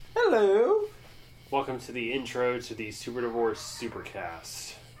welcome to the intro to the SUPERDIVORCE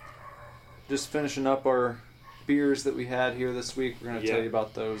SUPERCAST. Just finishing up our beers that we had here this week. We're going to tell you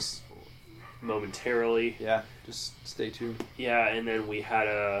about those momentarily. Yeah, just stay tuned. Yeah, and then we had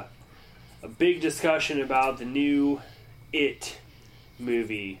a big discussion about the new It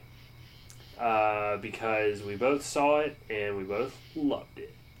movie because we both saw it and we both loved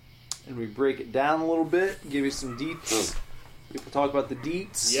it. And we break it down a little bit, give you some deets. People talk about the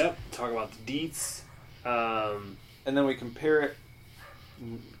deets. Yep, talk about the deets. And then we compare it,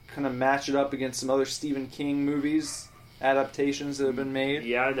 kind of match it up against some other Stephen King movies, adaptations that have been made.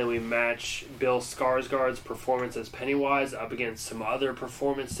 Yeah, and then we match Bill Skarsgård's performance as Pennywise up against some other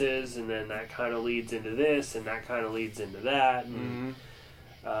performances, and then that kind of leads into this, and that kind of leads into that. And,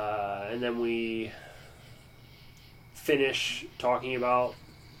 and then we finish talking about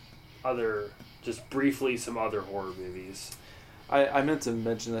just briefly some other horror movies. I meant to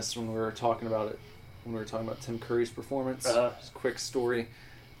mention this when we were talking about it, when we were talking about Tim Curry's performance. Just a quick story.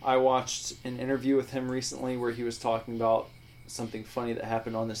 I watched an interview with him recently where he was talking about something funny that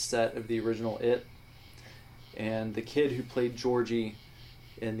happened on the set of the original It. And the kid who played Georgie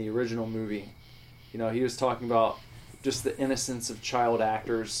in the original movie, he was talking about just the innocence of child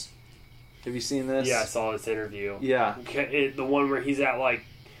actors. Have you seen this? Yeah, I saw this interview. Yeah. The one where he's at,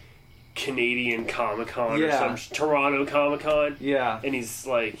 Canadian Comic-Con or some Toronto Comic-Con. Yeah. And he's,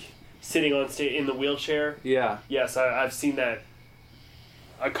 sitting on stage in the wheelchair. Yeah. Yes, I've seen that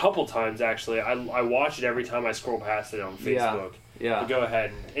a couple times, actually. I watch it every time I scroll past it on Facebook. Yeah. But go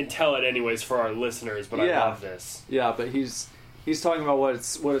ahead and tell it anyways for our listeners, but I love this. Yeah, but he's talking about what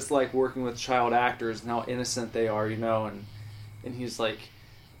it's like working with child actors and how innocent they are, and he's like,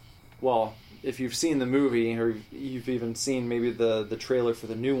 well, if you've seen the movie or you've even seen maybe the trailer for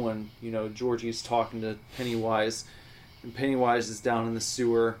the new one, Georgie's talking to Pennywise, and Pennywise is down in the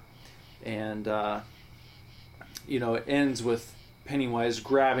sewer, and it ends with Pennywise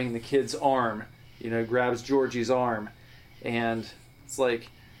grabbing the kid's arm, grabs Georgie's arm, and it's like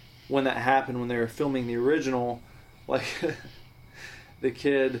when that happened when they were filming the original, the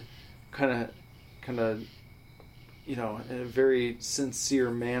kid kind of in a very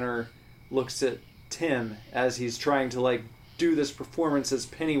sincere manner looks at Tim as he's trying to do this performance as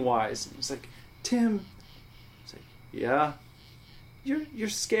Pennywise. And he's like, Tim. He's like, yeah. You're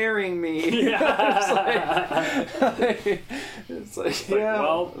scaring me. Yeah. it's like yeah.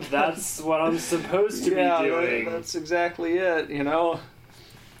 Well, that's what I'm supposed to be doing. That's exactly it,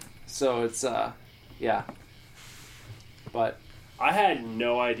 So it's But I had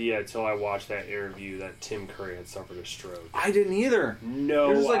no idea until I watched that interview that Tim Curry had suffered a stroke. I didn't either. No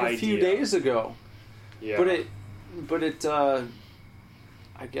idea. It was a few days ago. Yeah. But it I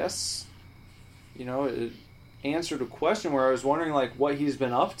guess it answered a question where I was wondering what he's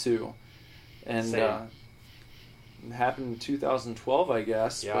been up to. And it happened in 2012, I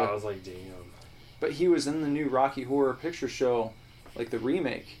guess. Yeah, I was like, damn. But he was in the new Rocky Horror Picture Show, the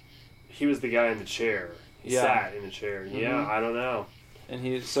remake. He was the guy in the chair. He sat in the chair. Mm-hmm. Yeah, I don't know. And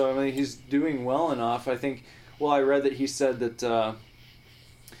he's doing well enough. I think, I read that he said that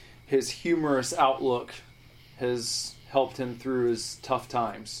his humorous outlook has helped him through his tough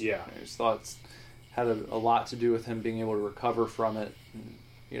times. Yeah. His thoughts had a lot to do with him being able to recover from it. And,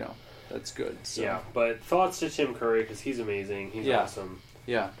 that's good. So. Yeah, but thoughts to Tim Curry because he's amazing. He's awesome.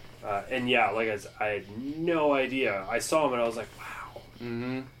 Yeah. And I had no idea. I saw him and I was like, wow.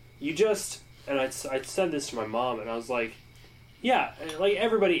 Mm-hmm. You just... And I said this to my mom, and I was like, yeah,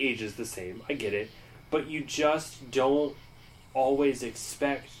 everybody ages the same. I get it. But you just don't always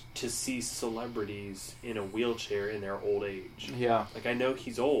expect to see celebrities in a wheelchair in their old age. Yeah. I know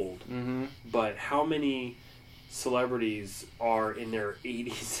he's old, but how many celebrities are in their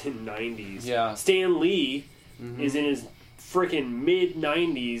 80s and 90s? Yeah. Stan Lee is in his freaking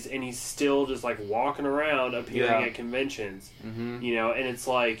mid-90s, and he's still just, walking around appearing at conventions. And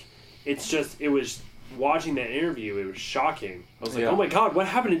it's it was, watching that interview, it was shocking. I was like, oh my God, what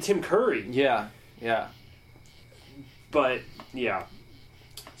happened to Tim Curry? Yeah, yeah. But, yeah.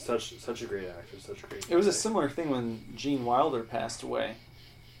 Such a great actor, such a great guy. It was a similar thing when Gene Wilder passed away.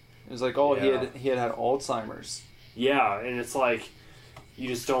 It was he had Alzheimer's. Yeah, and it's you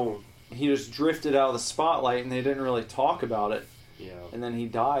just don't... He just drifted out of the spotlight, and they didn't really talk about it. Yeah. And then he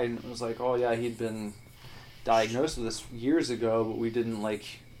died, and it was he'd been diagnosed with this years ago, but we didn't,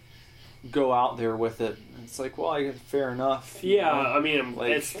 go out there with it. It's fair enough. Yeah, I mean, I'm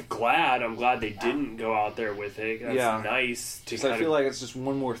glad they didn't go out there with it. That's nice to I feel it's just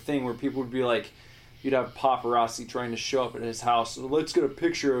one more thing where people would be you'd have paparazzi trying to show up at his house. So let's get a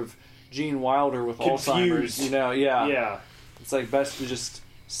picture of Gene Wilder with Alzheimer's. Yeah. It's best to just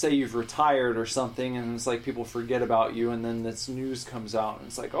say you've retired or something, and it's like people forget about you, and then this news comes out, and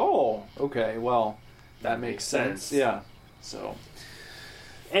it's like, oh, okay, well, that makes sense. Yeah. So,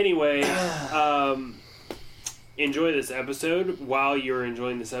 anyway, enjoy this episode. While you're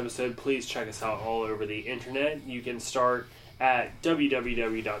enjoying this episode, please check us out all over the internet. You can start at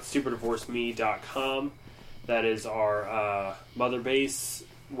www.superdivorceme.com. That is our mother base,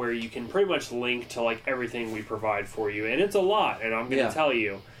 where you can pretty much link to like everything we provide for you, and it's a lot, and I'm going to tell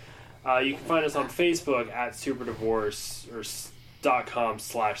you. You can find us on Facebook at superdivorce or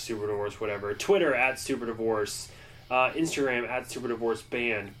 .com/superdivorce, whatever. Twitter at superdivorce, Instagram at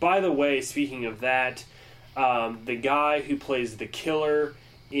superdivorceband. By the way, speaking of that, the guy who plays the killer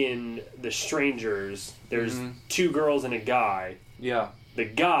in The Strangers, there's two girls and a guy. Yeah. The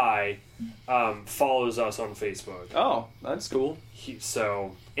guy follows us on Facebook. Oh, that's cool.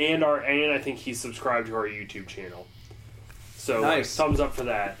 And I think he's subscribed to our YouTube channel. So nice. Thumbs up for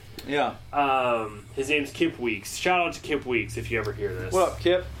that. Yeah. His name's Kip Weeks. Shout out to Kip Weeks if you ever hear this. What up,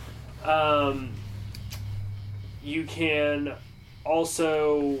 Kip? You can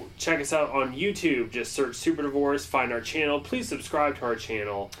also check us out on YouTube. Just search Super Divorce, find our channel. Please subscribe to our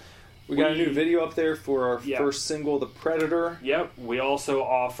channel. We got a new video up there for our first single, The Predator. Yep. We also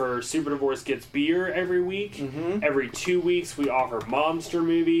offer Super Divorce Gets Beer every week. Mm-hmm. Every 2 weeks we offer Momster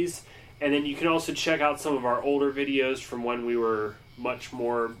movies. And then you can also check out some of our older videos from when we were much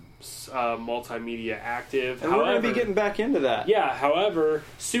more multimedia active. And we're going to be getting back into that. Yeah. However,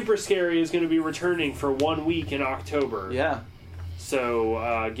 Super Scary is going to be returning for 1 week in October. Yeah.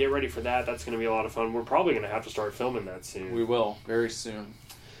 So get ready for that. That's going to be a lot of fun. We're probably going to have to start filming that soon. We will. Very soon.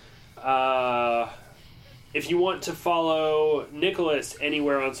 If you want to follow Nicholas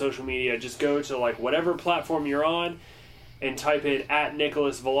anywhere on social media, just go to like whatever platform you're on and type in at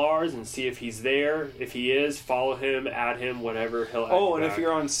Nicholas Villars and see if he's there. If he is, follow him, add him, whatever. He'll add you back. If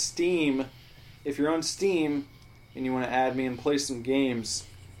you're on Steam, and you want to add me and play some games,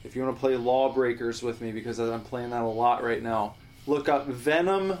 if you want to play Lawbreakers with me, because I'm playing that a lot right now, look up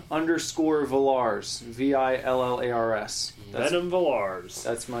Venom_Villars. Villars. Venom Villars.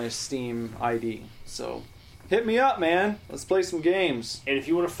 That's my Steam ID. So hit me up, man. Let's play some games. And if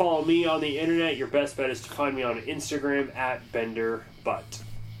you want to follow me on the internet, your best bet is to find me on Instagram at BenderButt.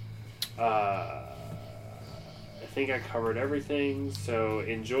 I think I covered everything, so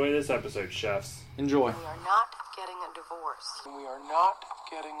enjoy this episode, chefs. Enjoy. We are not getting a divorce. We are not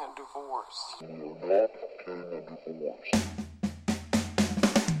getting a divorce. We are not getting a divorce.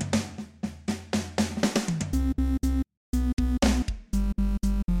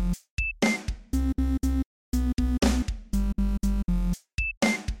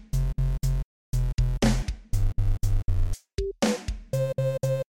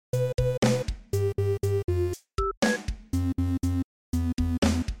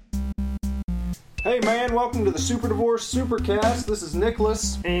 Hey man, welcome to the Super Divorce Supercast. This is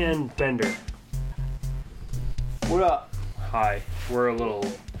Nicholas. And Bender. What up? Hi. We're a little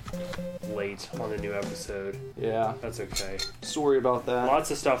late on the new episode. Yeah. That's okay. Sorry about that.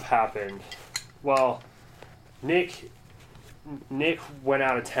 Lots of stuff happened. Well, Nick went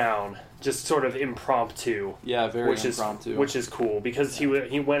out of town, just sort of impromptu. Yeah, very impromptu. Which is cool, because he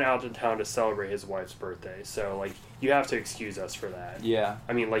went out of town to celebrate his wife's birthday. So, like, you have to excuse us for that. Yeah.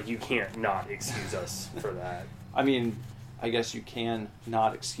 I mean, like, you can't not excuse us for that. I mean, I guess you can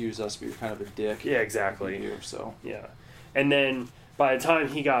not excuse us, but you're kind of a dick. Yeah, exactly. So. Yeah. And then, by the time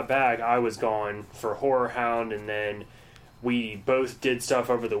he got back, I was gone for Horror Hound, and then we both did stuff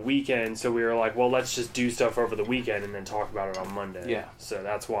over the weekend, so we were like, well, let's just do stuff over the weekend and then talk about it on Monday. Yeah. So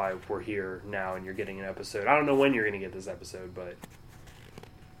that's why we're here now, and you're getting an episode. I don't know when you're going to get this episode, but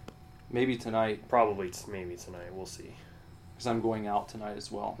maybe tonight. Probably maybe tonight. We'll see. Because I'm going out tonight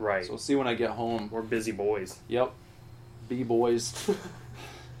as well. Right. So we'll see when I get home. We're busy boys. Yep. B-boys.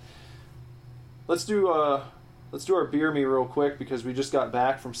 Let's do our beer me real quick, because we just got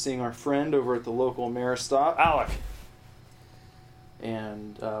back from seeing our friend over at the local Ameristop. Alec.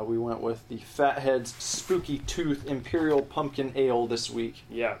 And we went with the Fathead's Spooky Tooth Imperial Pumpkin Ale this week.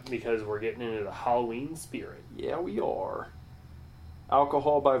 Yeah, because we're getting into the Halloween spirit. Yeah, we are.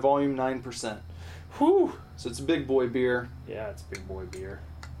 Alcohol by volume 9%. Whew! So it's a big boy beer. Yeah, it's big boy beer.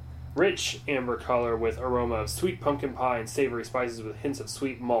 Rich amber color with aroma of sweet pumpkin pie and savory spices with hints of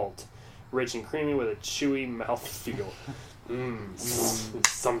sweet malt. Rich and creamy with a chewy mouthfeel.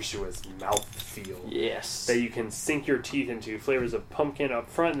 Sumptuous mouthfeel. Yes. That you can sink your teeth into. Flavors of pumpkin up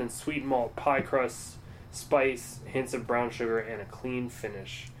front, and then sweet malt, pie crust, spice, hints of brown sugar, and a clean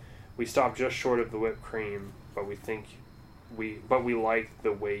finish. We stopped just short of the whipped cream, but we like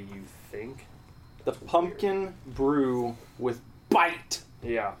the way you think. The pumpkin brew with bite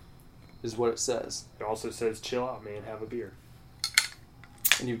Yeah. Is what it says. It also says, chill out, man, have a beer.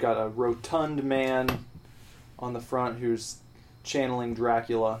 And you've got a rotund man on the front who's channeling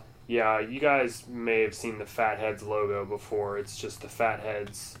Dracula. Yeah, you guys may have seen the Fatheads logo before. It's just the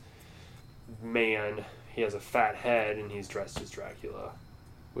Fatheads man. He has a fat head, and he's dressed as Dracula.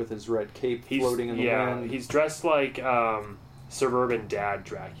 With his red cape floating in the wind. He's dressed like suburban dad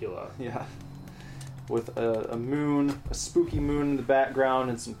Dracula. Yeah. With a moon, a spooky moon in the background,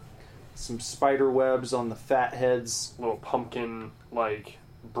 and some spider webs on the fat head's little pumpkin like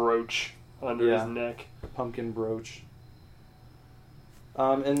brooch under his neck. Pumpkin brooch.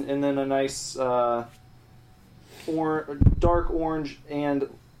 And then a nice dark orange and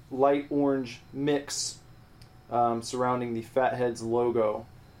light orange mix surrounding the Fatheads logo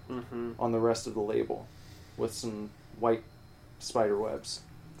on the rest of the label with some white spider webs.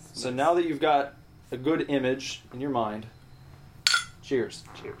 So now that you've got a good image in your mind, cheers.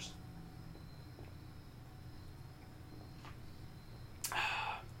 Cheers.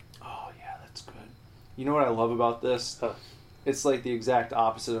 Oh, yeah, that's good. You know what I love about this? Huh. It's like the exact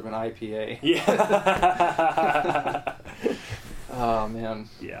opposite of an IPA. Yeah. Oh, man.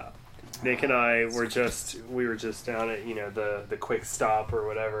 Yeah. Nick and I were just down at, the quick stop or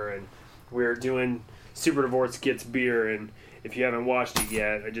whatever, and we were doing Super Divorce Gets Beer, and if you haven't watched it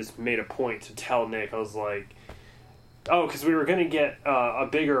yet, I just made a point to tell Nick, I was like, because we were going to get a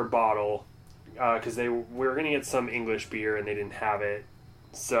bigger bottle, because we were going to get some English beer, and they didn't have it.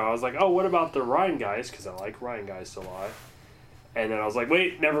 So I was like, oh, what about the Rheingeist? Because I like Rheingeist a lot. And then I was like,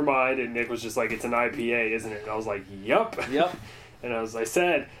 wait, never mind. And Nick was just like, it's an IPA, isn't it? And I was like, yep. And I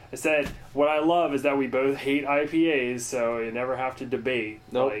said, what I love is that we both hate IPAs, so you never have to debate.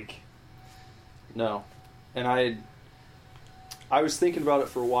 Nope. No. And I was thinking about it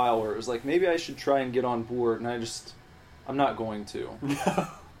for a while where it was like, maybe I should try and get on board, and I'm not going to.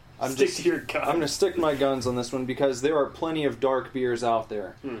 Stick to your guns. I'm going to stick to my guns on this one because there are plenty of dark beers out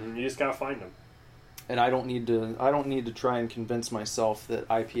there. Mm-hmm. You just got to find them. And I don't need to try and convince myself that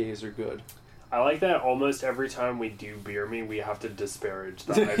IPAs are good. I like that almost every time we do Beer Me, we have to disparage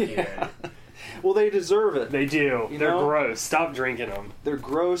the IPA. Yeah. Well, they deserve it. They do. They're gross. Stop drinking them. They're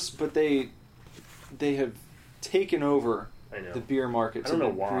gross, but they have taken over the beer market to the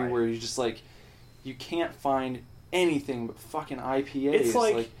degree where you just you can't find anything but fucking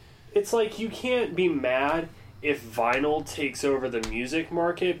IPAs. It's like you can't be mad if vinyl takes over the music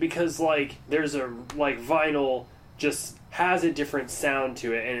market because there's a vinyl just has a different sound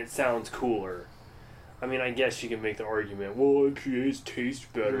to it and it sounds cooler. I mean, I guess you can make the argument, well, IPAs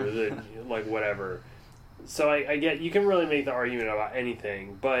taste better than whatever. So I get you can really make the argument about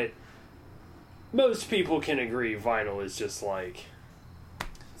anything, but most people can agree vinyl is just it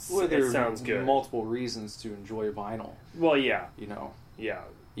sounds good. Multiple reasons to enjoy vinyl. Well, yeah. Yeah.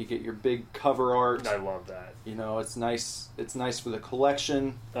 You get your big cover art. I love that. It's nice. It's nice for the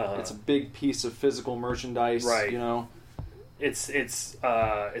collection. Uh-huh. It's a big piece of physical merchandise. Right. It's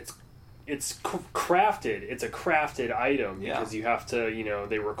crafted. It's a crafted item because you have to.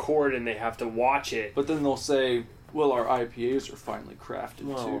 They record and they have to watch it. But then they'll say, "Well, our IPAs are finally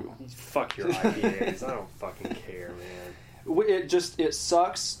crafted too." Fuck your IPAs. I don't fucking care, man. It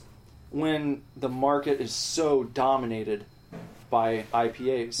sucks when the market is so dominated by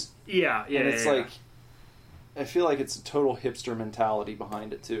IPAs. Yeah. And it's I feel like it's a total hipster mentality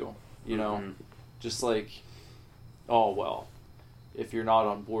behind it too. Just oh well, if you're not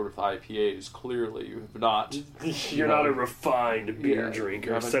on board with IPAs, clearly you have not. You're not a refined beer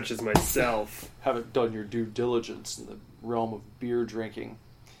drinker, such as myself. Haven't done your due diligence in the realm of beer drinking.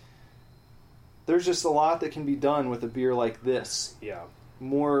 There's just a lot that can be done with a beer like this. Yeah.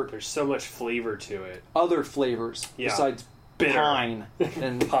 There's so much flavor to it. Other flavors besides bitter. Pine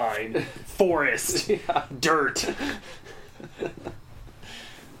and pine, forest, dirt.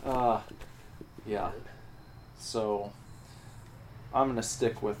 Yeah. So I'm gonna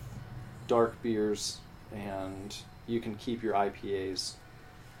stick with dark beers, and you can keep your IPAs.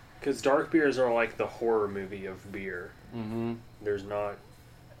 Because dark beers are like the horror movie of beer. Mm-hmm. There's not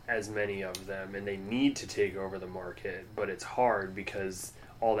as many of them, and they need to take over the market, but it's hard because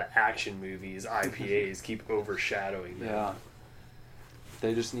all the action movies, IPAs, keep overshadowing them. Yeah.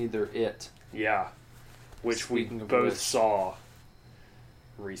 They just need their it. Yeah. Which we both saw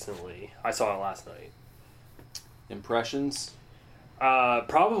recently. I saw it last night. Impressions?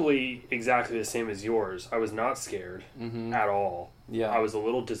 Probably exactly the same as yours. I was not scared at all. Yeah. I was a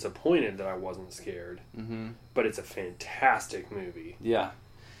little disappointed that I wasn't scared. Mm-hmm. But it's a fantastic movie. Yeah.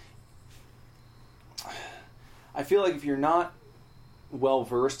 I feel like if you're not well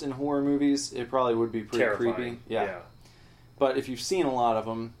versed in horror movies, it probably would be pretty terrifying. creepy. Yeah. But if you've seen a lot of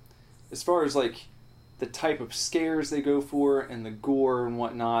them, as far as like the type of scares they go for and the gore and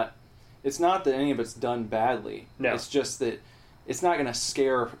whatnot, it's not that any of it's done badly. No. It's just that it's not going to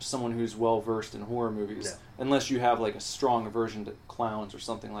scare someone who's well versed in horror movies unless you have like a strong aversion to clowns or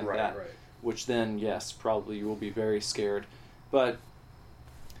something like that. Right. Which then, yes, probably you will be very scared. But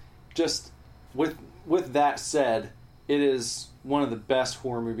just with that said, it is one of the best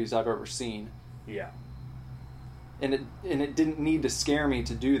horror movies I've ever seen. Yeah. And it didn't need to scare me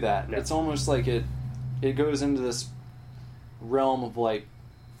to do that. No. It's almost like it goes into this realm of like,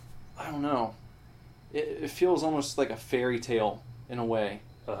 I don't know. It feels almost like a fairy tale in a way.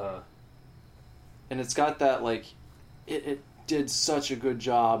 Uh-huh. And it's got that like, it did such a good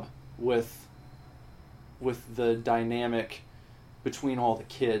job with the dynamic between all the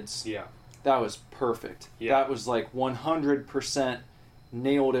kids. Yeah. That was perfect. Yeah. That was like 100%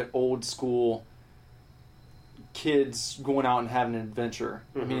 nailed it, old school kids going out and having an adventure.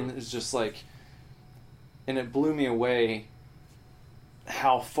 Mm-hmm. I mean, it's just like, and it blew me away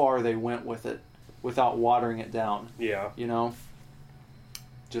how far they went with it without watering it down. Yeah. You know?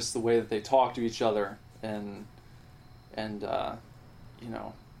 Just the way that they talk to each other and you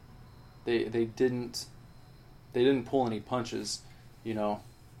know, they didn't pull any punches, you know.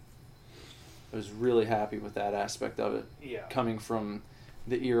 I was really happy with that aspect of it. Yeah. Coming from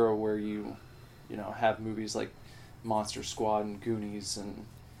the era where you know, have movies like Monster Squad and Goonies and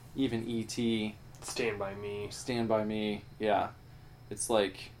even E.T. Stand By Me. Yeah. It's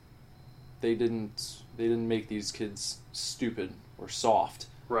like they didn't make these kids stupid or soft.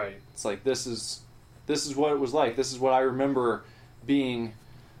 Right. It's like this is what it was like. This is what I remember being.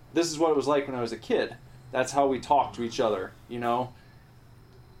 This is what it was like when I was a kid. That's how we talked to each other, you know?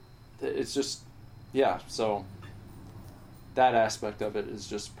 It's just, yeah, so that aspect of it is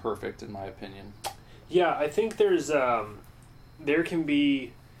just perfect in my opinion. Yeah, I think there can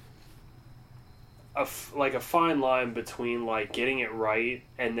be a fine line between like getting it right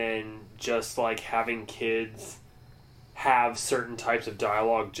and then just like having kids have certain types of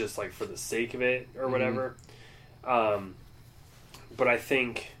dialogue just like for the sake of it or whatever. But I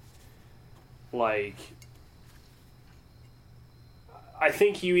think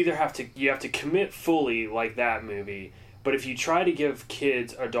you either have to commit fully like that movie, but if you try to give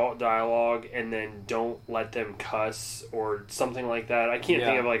kids adult dialogue and then don't let them cuss or something like that, I can't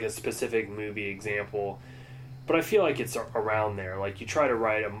think of like a specific movie example, but I feel like it's around there. Like you try to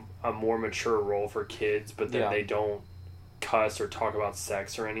write a more mature role for kids, but then they don't cuss or talk about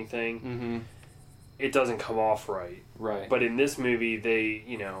sex or anything. Mm-hmm. It doesn't come off right. Right. But in this movie, they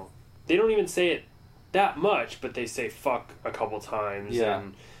don't even say it that much, but they say fuck a couple times. Yeah.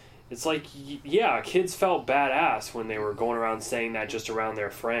 And it's like, yeah, kids felt badass when they were going around saying that just around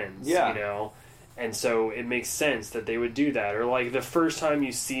their friends. Yeah. You know? And so it makes sense that they would do that. Or like the first time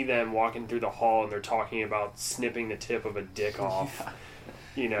you see them walking through the hall and they're talking about snipping the tip of a dick off.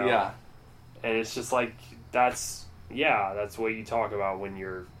 You know? Yeah. And it's just like, that's what you talk about when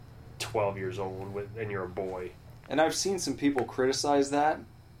you're 12 years old and you're a boy. And I've seen some people criticize that,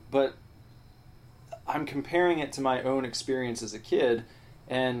 but I'm comparing it to my own experience as a kid,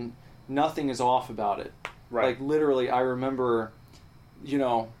 and nothing is off about it. Right. Like, literally, I remember, you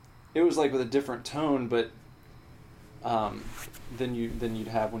know, it was like with a different tone, but than you'd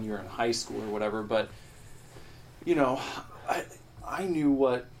have when you were in high school or whatever. But, you know, I knew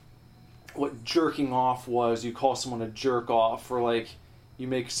what jerking off was. You call someone a jerk off, or like you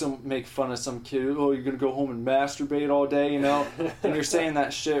make fun of some kid. Oh, you're gonna go home and masturbate all day, you know? And you're saying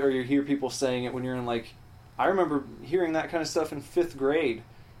that shit, or you hear people saying it when you're in like. I remember hearing that kind of stuff in 5th grade.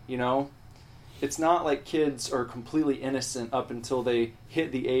 You know, it's not like kids are completely innocent up until they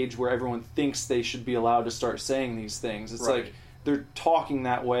hit the age where everyone thinks they should be allowed to start saying these things. It's like they're talking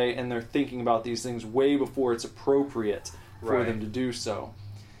that way and they're thinking about these things way before it's appropriate for them to do so.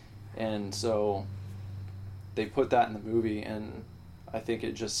 And so they put that in the movie, and I think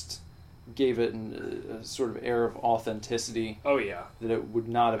it just gave it a sort of air of authenticity. Oh yeah, that it would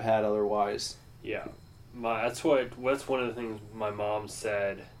not have had otherwise. Yeah, that's one of the things my mom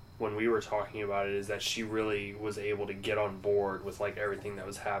said when we were talking about it, is that she really was able to get on board with like everything that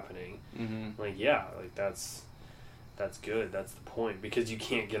was happening. Mm-hmm. Like that's good. That's the point, because you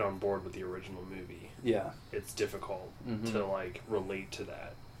can't get on board with the original movie. Yeah, it's difficult to like relate to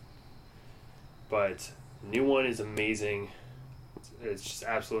that. But the new one is amazing. It's just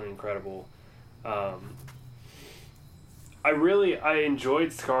absolutely incredible. I enjoyed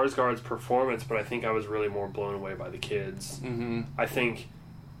Skarsgård's performance, but I think I was really more blown away by the kids. Mm-hmm. I think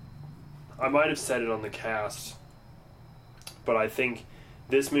I might have said it on the cast, but I think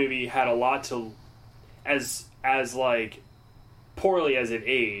this movie had a lot to, as like poorly as it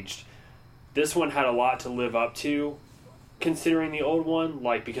aged, this one had a lot to live up to, considering the old one,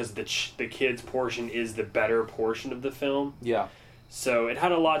 like, because the kids portion is the better portion of the film. Yeah. So it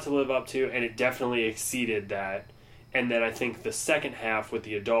had a lot to live up to, and it definitely exceeded that. And then I think the second half with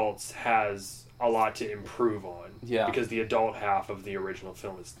the adults has a lot to improve on. Yeah. Because the adult half of the original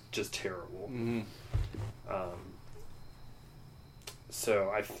film is just terrible. Mm-hmm.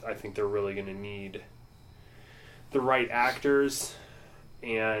 So I think they're really going to need the right actors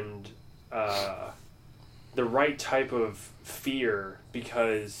and the right type of fear,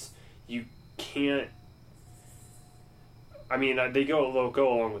 because you can't... I mean, they'll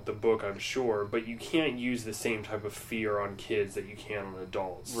go along with the book, I'm sure, but you can't use the same type of fear on kids that you can on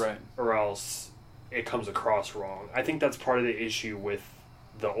adults. Right. Or else it comes across wrong. I think that's part of the issue with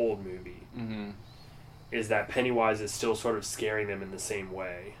the old movie. Mm-hmm. Is that Pennywise is still sort of scaring them in the same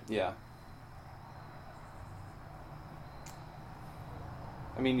way. Yeah.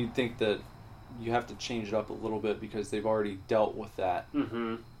 I mean, you'd think that you have to change it up a little bit because they've already dealt with that.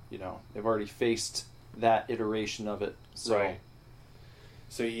 Mm-hmm. You know, they've already faced that iteration of it. So. Right.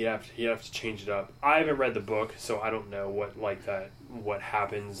 So you have to change it up. I haven't read the book, so I don't know what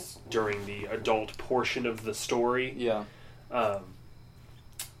happens during the adult portion of the story. Yeah. But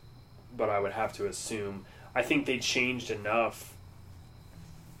I would have to assume. I think they changed enough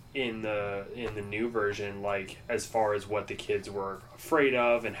in the new version, like as far as what the kids were afraid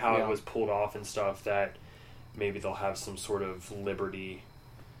of and how it was pulled off and stuff, that maybe they'll have some sort of liberty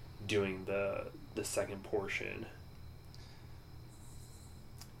doing the second portion.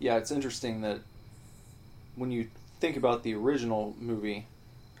 Yeah, it's interesting that when you think about the original movie,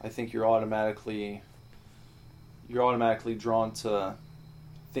 I think you're automatically drawn to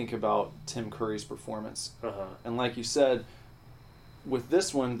think about Tim Curry's performance. Uh-huh. And like you said, with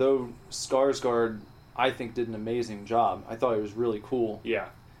this one, though Skarsgård, I think, did an amazing job. I thought it was really cool. Yeah.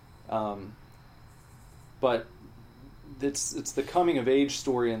 But it's the coming of age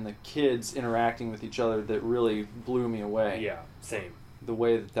story and the kids interacting with each other that really blew me away. Yeah, same. The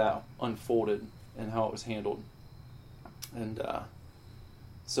way that unfolded and how it was handled. And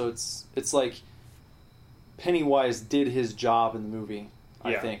so it's like Pennywise did his job in the movie,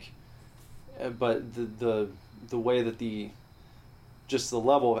 I think. But the way that the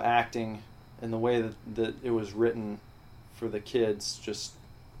level of acting and the way that it was written for the kids,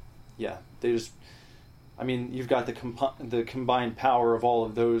 I mean, you've got the combined power of all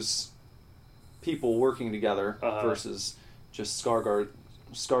of those people working together versus just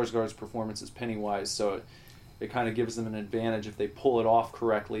Skarsgård's performance as Pennywise. So it kind of gives them an advantage if they pull it off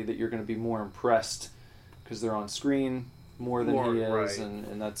correctly, that you're going to be more impressed because they're on screen more than he is, right.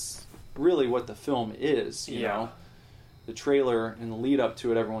 and that's really what the film is, you know? The trailer and the lead up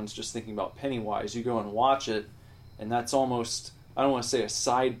to it, everyone's just thinking about Pennywise. You go and watch it, and that's almost, I don't want to say a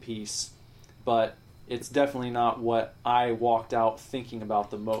side piece, but it's definitely not what I walked out thinking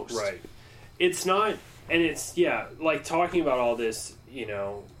about the most. Right. It's not, and it's, like talking about all this, you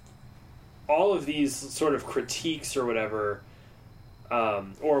know, all of these sort of critiques or whatever,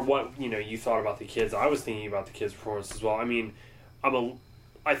 or what, you know, you thought about the kids. I was thinking about the kids' performance as well. I mean,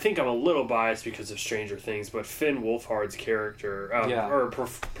 I think I'm a little biased because of Stranger Things, but Finn Wolfhard's character,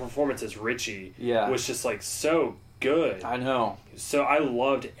 performance as Richie, was just like so good. I know. So I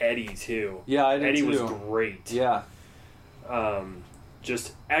loved Eddie too. Yeah, I did Eddie too. was great. Yeah.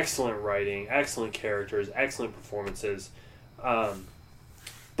 Just excellent writing, excellent characters, excellent performances.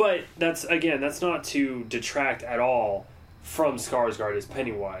 But that's not to detract at all from Skarsgård as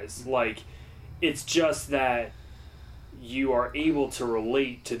Pennywise. Like, it's just that you are able to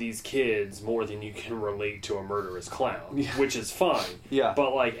relate to these kids more than you can relate to a murderous clown, which is fine. Yeah.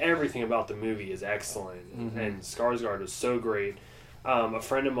 But, like, everything about the movie is excellent, and Skarsgård is so great. A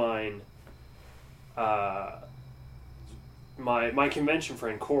friend of mine, my convention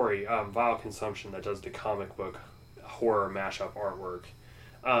friend Corey, Vile Consumption, that does the comic book horror mashup artwork,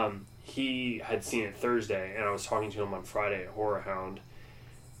 he had seen it Thursday, and I was talking to him on Friday at Horror Hound,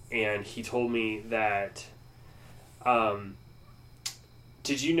 and he told me that,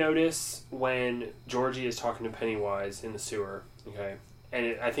 did you notice when Georgie is talking to Pennywise in the sewer, okay,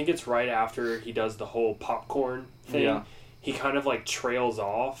 and I think it's right after he does the whole popcorn thing, he kind of, like, trails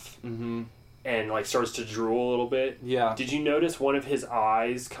off, and, like, starts to drool a little bit. Yeah. Did you notice one of his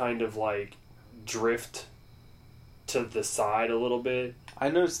eyes kind of, like, drift to the side a little bit? I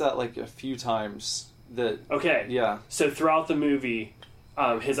noticed that, like, a few times. Okay. Yeah. So throughout the movie,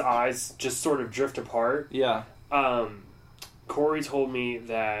 his eyes just sort of drift apart. Yeah. Corey told me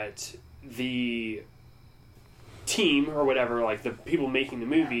that the team, or whatever, like, the people making the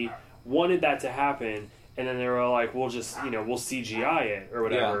movie, wanted that to happen, And then they were like, we'll just, we'll CGI it or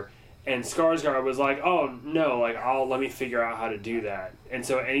whatever. Yeah. And Skarsgård was like, oh, no, like, let me figure out how to do that. And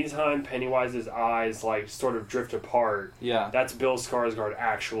so anytime Pennywise's eyes, like, sort of drift apart, that's Bill Skarsgård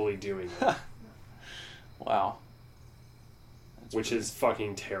actually doing it. Wow. Which is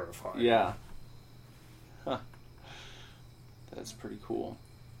fucking terrifying. Yeah. Huh. That's pretty cool.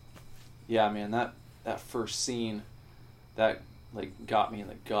 Yeah, man, that first scene, that, like, got me in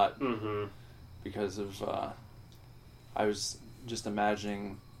the gut. Mm-hmm. Because of, I was just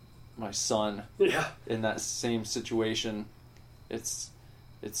imagining my son in that same situation. It's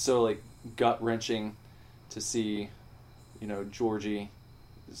so, like, gut-wrenching to see, Georgie,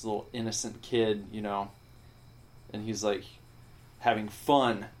 this little innocent kid, and he's, like, having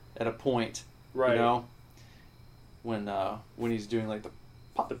fun at a point, right? When he's doing, like,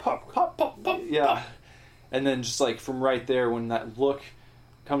 the pop, yeah, and then just, like, from right there, when that look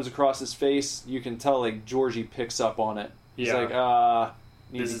comes across his face, you can tell, like, Georgie picks up on it. He's like,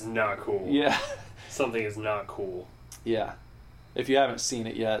 this is not cool. Yeah. Something is not cool. Yeah. If you haven't seen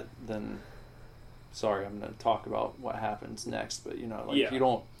it yet, then sorry, I'm going to talk about what happens next, but, you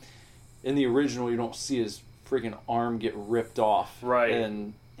don't, in the original, you don't see his freaking arm get ripped off. Right.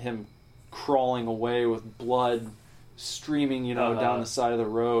 And him crawling away with blood streaming, down the side of the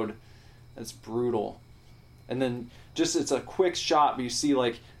road. That's brutal. And then just, it's a quick shot, but you see,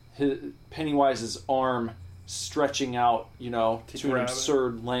 like, Pennywise's arm stretching out, to an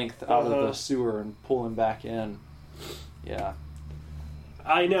absurd length out of the sewer and pull him back in. Yeah.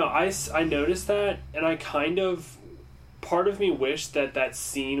 I know. I noticed that, and I kind of... Part of me wished that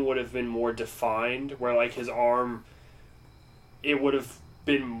scene would have been more defined, where, like, his arm... It would have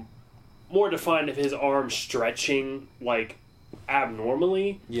been more defined if his arm stretching, like,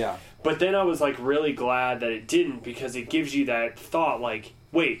 abnormally. Yeah. But then I was, like, really glad that it didn't, because it gives you that thought, like,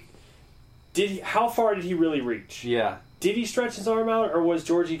 wait, how far did he really reach? Yeah. Did he stretch his arm out, or was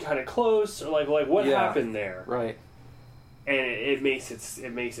Georgie kind of close, or like what happened there? Right. And it makes it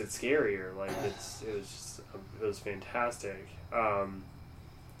scarier. Like it was fantastic. I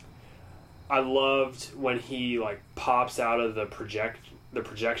loved when he, like, pops out of the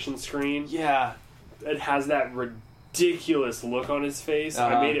projection screen. Yeah. It has that ridiculous look on his face.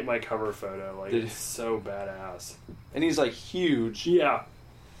 I made it my cover photo. Like, it's so badass. And he's, like, huge. Yeah.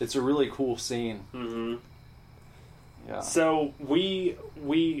 It's a really cool scene. Mm-hmm. Yeah. So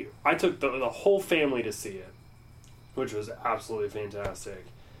I took the whole family to see it, which was absolutely fantastic,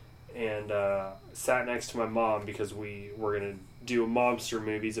 and sat next to my mom because we were gonna do monster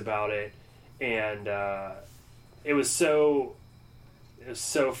movies about it, and it was so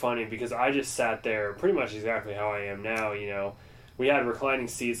funny because I just sat there pretty much exactly how I am now. We had reclining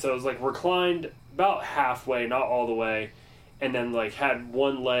seats, so it was, like, reclined about halfway, not all the way. And then, like, had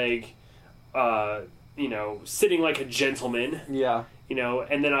one leg, sitting like a gentleman. Yeah.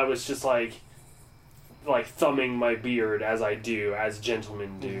 And then I was just, like thumbing my beard as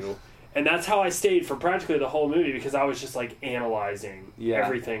gentlemen do. And that's how I stayed for practically the whole movie, because I was just, like, analyzing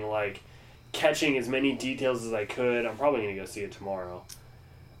everything, like, catching as many details as I could. I'm probably going to go see it tomorrow.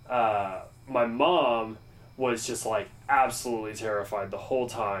 My mom was just, like, absolutely terrified the whole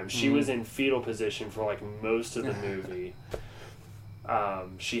time. She was in fetal position for, like, most of the movie.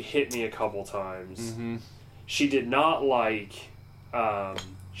 She hit me a couple times. Mm-hmm. She did not like...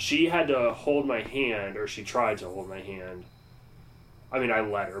 she had to hold my hand, or she tried to hold my hand. I mean, I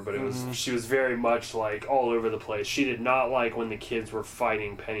let her, but she was very much, like, all over the place. She did not like when the kids were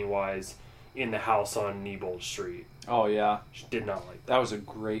fighting Pennywise in the house on Neibold Street. Oh, yeah. She did not like that. That was a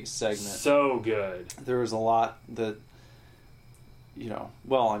great segment. So good. There was a lot that,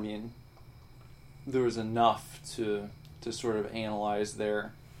 well, I mean, there was enough to sort of analyze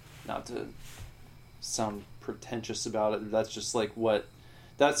there. Not to sound pretentious about it. That's just, like,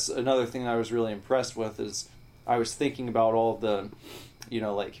 that's another thing I was really impressed with, is I was thinking about all the,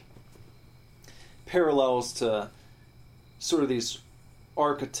 like, parallels to sort of these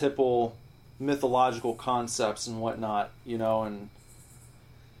archetypal mythological concepts and whatnot, and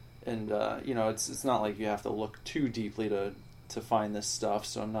it's not like you have to look too deeply to find this stuff,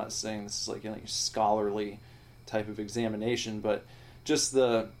 so I'm not saying this is, like, any scholarly type of examination, but just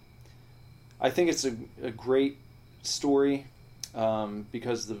I think it's a great story,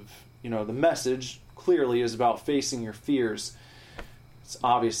 because of, the message clearly is about facing your fears. It's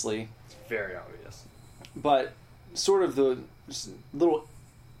very obvious. But sort of the little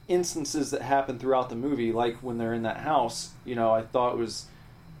instances that happen throughout the movie, like when they're in that house, I thought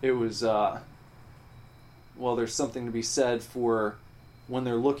it was well, there's something to be said for when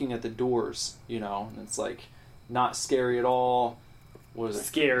they're looking at the doors, and it's, like, not scary at all. what was it?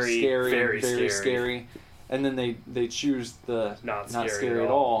 Scary, very scary. And then they choose the not scary at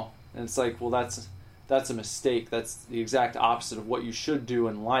all. And it's like, well, that's a mistake. That's the exact opposite of what you should do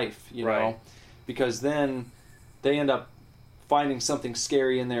in life, you know? Because then they end up finding something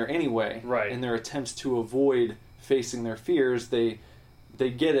scary in there anyway. Right. In their attempts to avoid facing their fears, they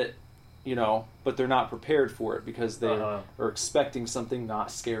get it, you know, but they're not prepared for it because they are expecting something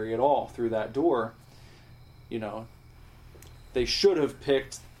not scary at all through that door. You know, they should have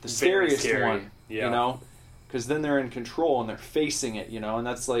picked the scariest one, you know, because then they're in control and they're facing it, you know, and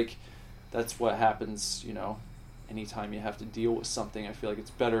that's what happens, you know, anytime you have to deal with something. I feel like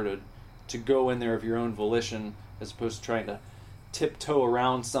it's better to go in there of your own volition as opposed to trying to tiptoe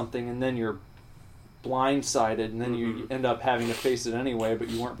around something and then you're blindsided and then you end up having to face it anyway, but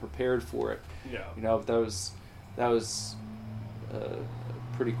you weren't prepared for it. Yeah. You know, that was a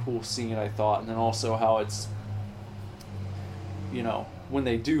pretty cool scene, I thought. And then also how it's, you know, when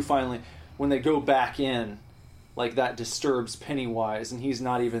they go back in, like that disturbs Pennywise and he's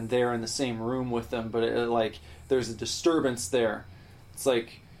not even there in the same room with them, but like there's a disturbance there. It's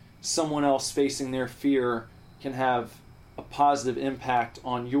like someone else facing their fear can have a positive impact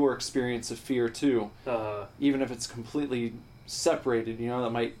on your experience of fear too. Even if it's completely separated, you know, that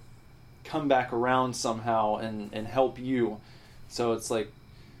might come back around somehow and help you. So it's like,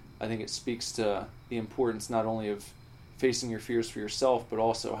 I think it speaks to the importance not only of facing your fears for yourself, but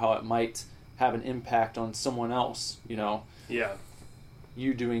also how it might have an impact on someone else, you know. Yeah.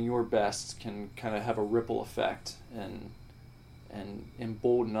 You doing your best can kind of have a ripple effect and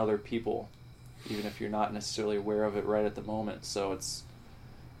embolden other people, even if you're not necessarily aware of it right at the moment. So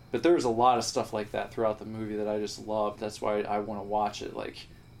but there's a lot of stuff like that throughout the movie that I just loved. That's why I want to watch it. Like,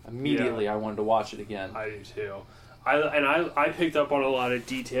 immediately I wanted to watch it again. I do too. I picked up on a lot of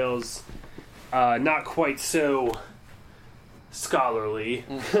details, not quite so scholarly,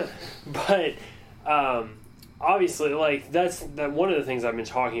 but obviously, like, that's one of the things I've been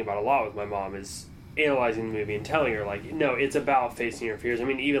talking about a lot with my mom is analyzing the movie and telling her, like, no, it's about facing your fears. I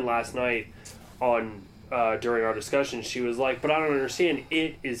mean, even last night on during our discussion, she was like, but I don't understand.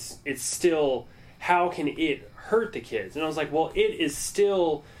 It's still, how can it hurt the kids? And I was like, well, it is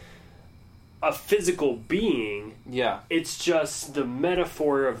still a physical being. Yeah. It's just the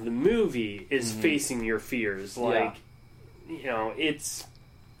metaphor of the movie is facing your fears. Like, you know, it's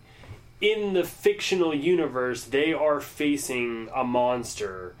in the fictional universe, they are facing a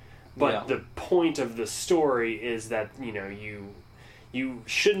monster. But the point of the story is that, you know, you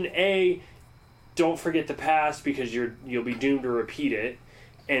shouldn't, don't forget the past because you'll be doomed to repeat it,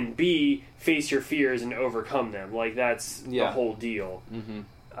 and B, face your fears and overcome them. Like, that's the whole deal.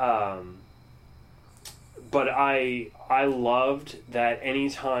 But I loved that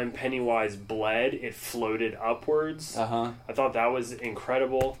anytime Pennywise bled, it floated upwards. I thought that was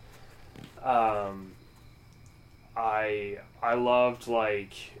incredible. I loved,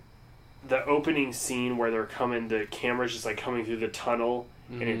 like, the opening scene where the camera's just, like, coming through the tunnel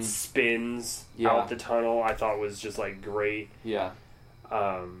and it spins out the tunnel. I thought was just, like, great. Yeah.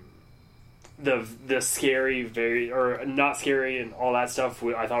 The scary, or not scary and all that stuff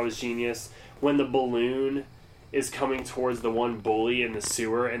I thought was genius. When the balloon is coming towards the one bully in the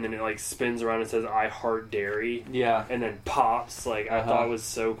sewer and then it, like, spins around and says, I heart dairy. Yeah. And then pops. Like, I thought it was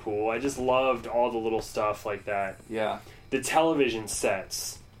so cool. I just loved all the little stuff like that. Yeah. The television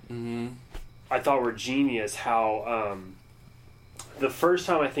sets, I thought were genius. How, the first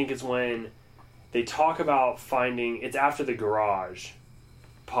time I think is when they talk about finding, it's after the garage.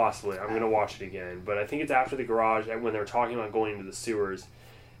 Possibly. I'm going to watch it again. But I think it's after the garage when they're talking about going into the sewers.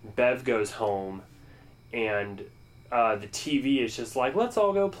 Bev goes home, and the TV is just like, let's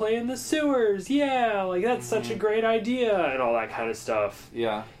all go play in the sewers. Yeah, like, that's such a great idea, and all that kind of stuff.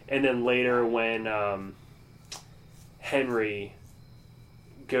 Yeah. And then later when Henry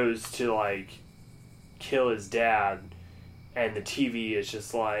goes to, like, kill his dad, and the TV is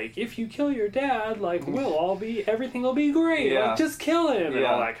just like, if you kill your dad, like, everything will be great. Yeah. Like, just kill him, and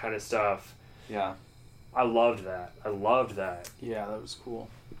all that kind of stuff. Yeah. I loved that. Yeah, that was cool.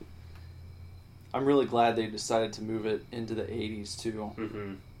 I'm really glad they decided to move it into the 80s, too.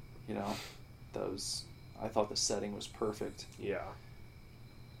 You know, I thought the setting was perfect. Yeah.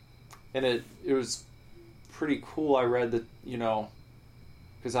 And it was pretty cool. I read that, you know,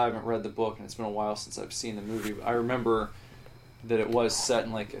 because I haven't read the book and it's been a while since I've seen the movie, but I remember that it was set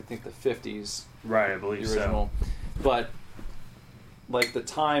in, like, I think the 50s. Right, I believe the original. So. But, like, the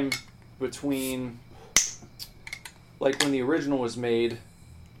time between, like, when the original was made,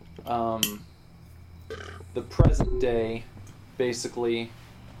 the present day, basically,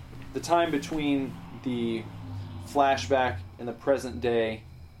 the time between the flashback and the present day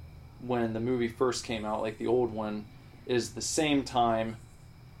when the movie first came out, like the old one, is the same time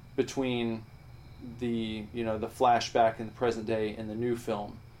between the the flashback in the present day and the new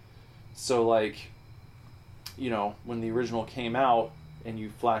film. So like, when the original came out and you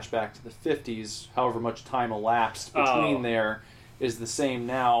flash back to the 50s, however much time elapsed between there is the same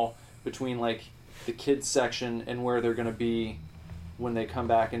now between like the kids section and where they're going to be when they come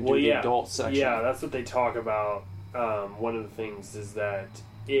back and do the adult section. Yeah, that's what they talk about. One of the things is that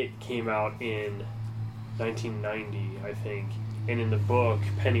it came out in 1990, I think, and in the book,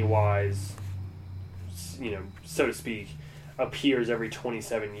 Pennywise, so to speak, appears every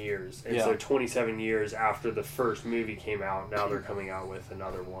 27 years. And so 27 years after the first movie came out, now they're coming out with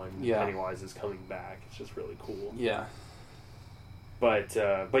another one. Yeah. Pennywise is coming back. It's just really cool. Yeah. But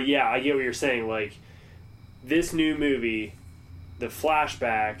yeah, I get what you're saying. Like, this new movie, the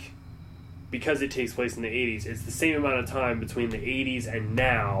flashback, because it takes place in the 80s, it's the same amount of time between the 80s and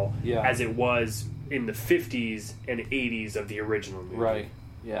now as it was in the 50s and 80s of the original movie. Right.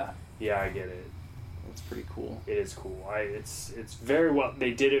 Yeah. Yeah, I get it. That's pretty cool. It is cool. It's very well.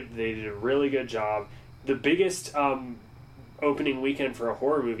 They did a really good job. The biggest opening weekend for a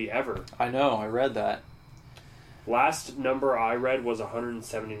horror movie ever. I know. I read that. Last number I read was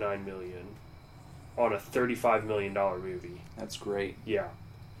 $179 million on a $35 million movie. That's great. Yeah.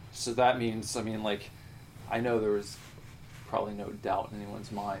 So that means, I know there was probably no doubt in anyone's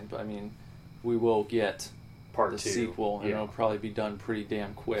mind, but we will get Part the 2. sequel, and it'll probably be done pretty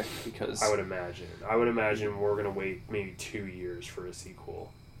damn quick because... I would imagine we're going to wait maybe 2 years for a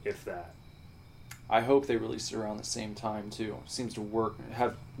sequel, if that. I hope they release it around the same time, too. It seems to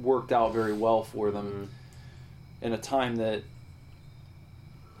have worked out very well for them in a time that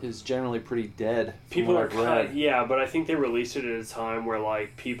is generally pretty dead. People are but I think they released it at a time where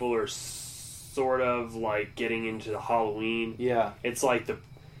like people are sort of like getting into the Halloween. Yeah, it's like the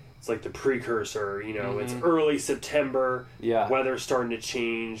precursor. It's early September. Yeah, weather's starting to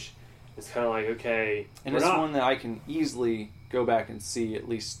change. It's kind of like okay, and it's one that I can easily go back and see at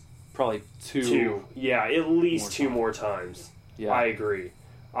least probably two. Yeah, at least two more times. Yeah, I agree.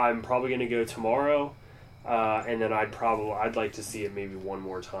 I'm probably going to go tomorrow. And then I'd like to see it maybe one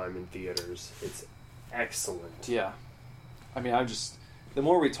more time in theaters. It's excellent. Yeah. The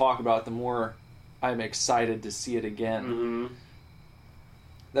more we talk about it, the more I'm excited to see it again. Mm-hmm.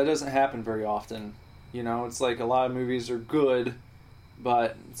 That doesn't happen very often. It's like a lot of movies are good,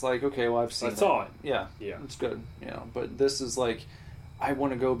 but it's like, okay, well, I've seen it. I saw it. Yeah. It's good. But this is like, I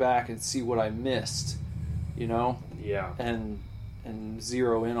want to go back and see what I missed, Yeah. And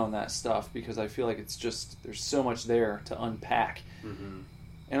zero in on that stuff because I feel like it's just there's so much there to unpack. Mm-hmm.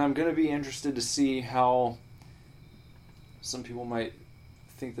 And I'm going to be interested to see how some people might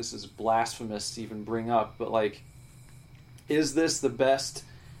think this is blasphemous to even bring up, but like, is this the best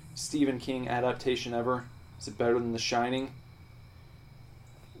Stephen King adaptation ever? Is it better than The Shining?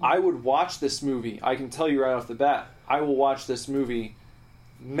 I would watch this movie. I can tell you right off the bat, I will watch this movie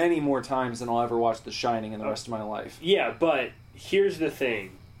many more times than I'll ever watch The Shining in the rest of my life. Yeah, but here's the thing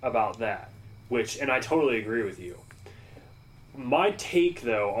about that, and I totally agree with you. My take,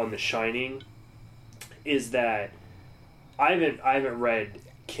 though, on The Shining is that I haven't read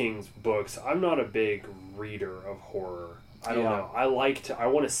King's books. I'm not a big reader of horror. I don't know. I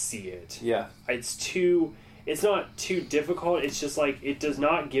want to see it. Yeah. It's not too difficult. It's just like it does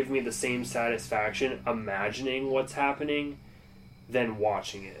not give me the same satisfaction imagining what's happening than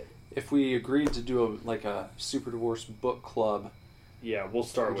watching it. If we agreed to do a Super Divorce book club, we'll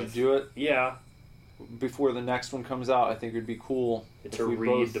start would you do it? Yeah. Before the next one comes out, I think it would be cool to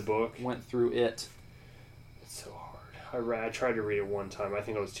read the book. Went through it. It's so hard. I tried to read it one time. I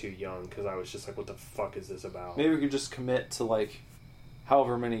think I was too young because I was just like, "What the fuck is this about?" Maybe we could just commit to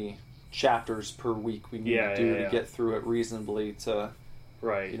however many chapters per week we need to do to get through it reasonably to.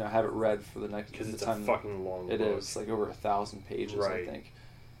 Right. Have it read for the next... Because it's a fucking long book. It is. Over 1,000 pages, I think.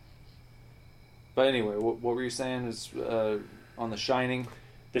 But anyway, what were you saying is on The Shining?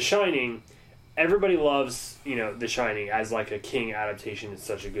 The Shining, everybody loves, The Shining as a King adaptation. It's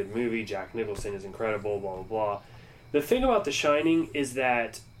such a good movie. Jack Nicholson is incredible, blah, blah, blah. The thing about The Shining is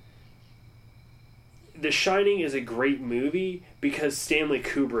that The Shining is a great movie because Stanley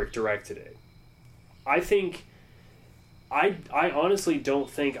Kubrick directed it. I honestly don't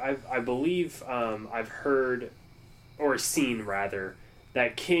think... I believe I've heard, or seen rather,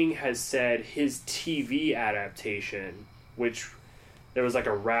 that King has said his TV adaptation, which there was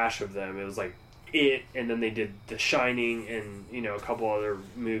a rash of them. It was It, and then they did The Shining and, a couple other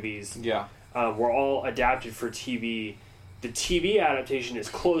movies. Yeah. Were all adapted for TV. The TV adaptation is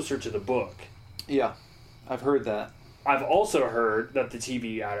closer to the book. Yeah, I've heard that. I've also heard that the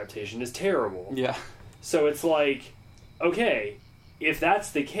TV adaptation is terrible. Yeah. So it's like, okay, if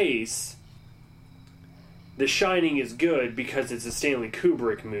that's the case, The Shining is good because it's a Stanley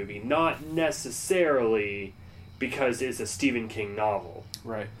Kubrick movie, not necessarily because it's a Stephen King novel.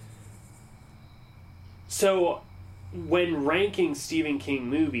 Right. So, when ranking Stephen King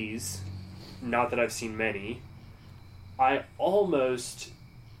movies, not that I've seen many, I almost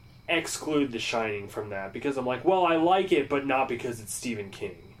exclude The Shining from that because I'm like, well, I like it, but not because it's Stephen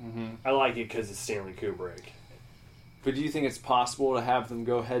King. Mm-hmm. I like it because it's Stanley Kubrick. But do you think it's possible to have them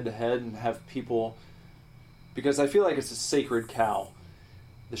go head to head and have people... Because I feel like it's a sacred cow,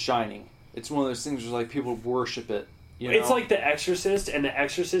 The Shining. It's one of those things where like people worship it. You know? It's like The Exorcist, and The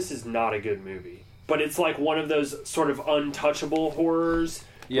Exorcist is not a good movie. But it's like one of those sort of untouchable horrors.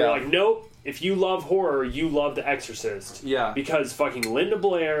 Yeah. Where like, nope, if you love horror, you love The Exorcist. Yeah. Because fucking Linda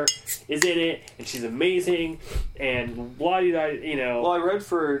Blair is in it, and she's amazing, and blah-de-da, you know. Well, I read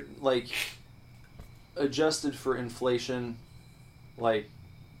for, like, adjusted for inflation, like,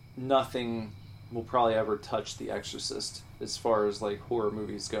 nothing will probably ever touch The Exorcist as far as, like, horror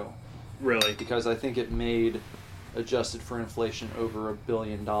movies go. Really? Because I think it made, adjusted for inflation, over $1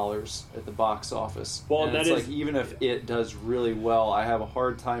 billion at the box office. Well, and that it's is... like, even if it does really well, I have a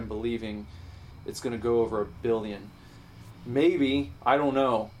hard time believing it's going to go over $1 billion. Maybe, I don't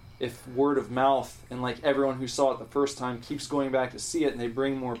know, if word of mouth and, like, everyone who saw it the first time keeps going back to see it and they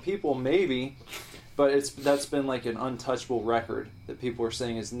bring more people, maybe... But that's been like an untouchable record that people are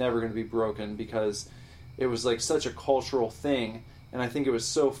saying is never going to be broken because it was like such a cultural thing, and I think it was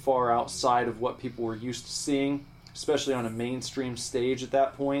so far outside of what people were used to seeing, especially on a mainstream stage at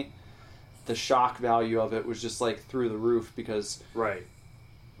that point. The shock value of it was just like through the roof because, right,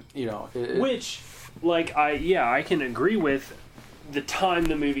 you know, which, like, I can agree with the time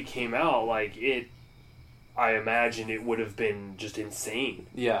the movie came out. Like I imagine it would have been just insane.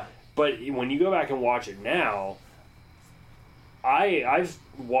 Yeah. But when you go back and watch it now, I've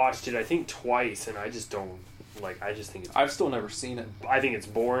watched it I think twice, and I just don't like. I just think it's. I've still never seen it. I think it's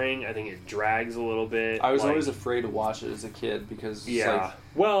boring. I think it drags a little bit. I was always afraid to watch it as a kid because like,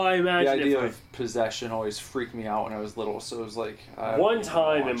 well, I imagine the idea of possession always freaked me out when I was little. So it was like one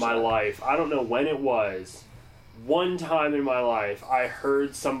time in my life, I don't know when it was. One time in my life, I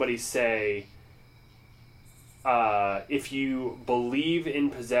heard somebody say, if you believe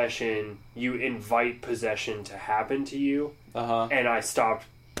in possession, you invite possession to happen to you. Uh-huh. And I stopped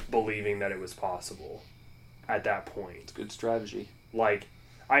believing that it was possible at that point. It's a good strategy. Like,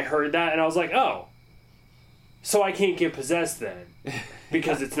 I heard that and I was like, oh, so I can't get possessed then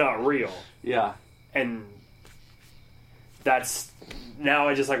because it's not real. Yeah. And that's... Now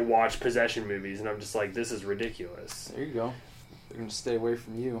I just, like, watch possession movies and I'm just like, this is ridiculous. There you go. They're going to stay away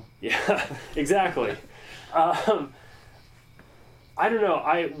from you. Yeah, exactly. I don't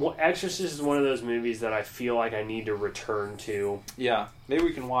know. Exorcist is one of those movies that I feel like I need to return to. Yeah, maybe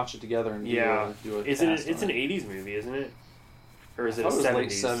we can watch it together and do a Is it? It's an '80s movie, isn't it? Or is it a '70s? Late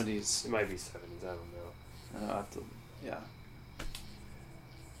 '70s. It might be '70s. I don't know. Yeah.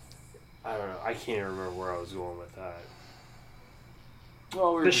 I don't know. I can't remember where I was going with that.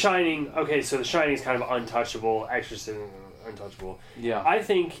 Well, The Shining. Okay, so The Shining is kind of untouchable. Exorcist untouchable. Yeah. I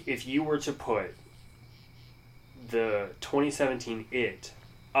think if you were to put the 2017 It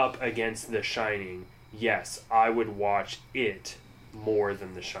up against The Shining, yes, I would watch It more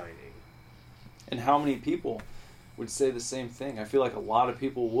than The Shining. And how many people would say the same thing? I feel like a lot of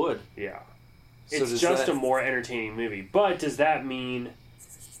people would. Yeah. So it's just a more entertaining movie. But does that mean...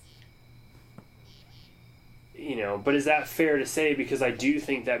 You know, but is that fair to say? Because I do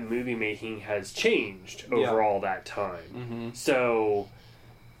think that movie making has changed over all that time. Mm-hmm. So,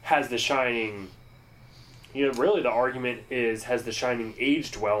 has The Shining... You know, really the argument is, has The Shining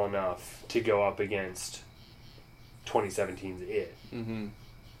aged well enough to go up against 2017's It? Mm-hmm.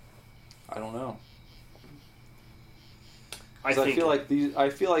 I don't know. I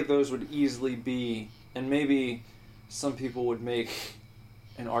feel like those would easily be, and maybe some people would make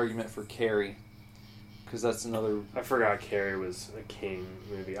an argument for Carrie, because that's another... I forgot Carrie was a King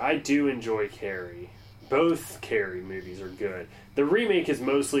movie. I do enjoy Carrie. Both Carrie movies are good. The remake is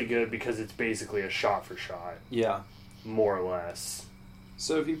mostly good because it's basically a shot for shot. Yeah. More or less.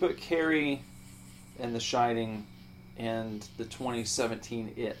 So if you put Carrie and The Shining and the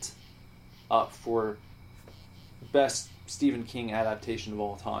 2017 It up for best Stephen King adaptation of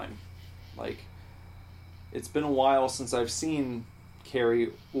all time, like, it's been a while since I've seen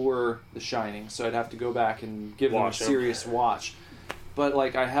Carrie or The Shining, so I'd have to go back and give them a serious watch. But,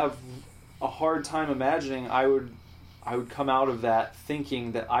 like, I have a hard time imagining I would come out of that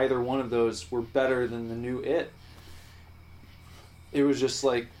thinking that either one of those were better than the new It. it was just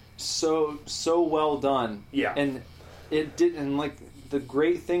like so well done. Yeah. And it didn't, like, the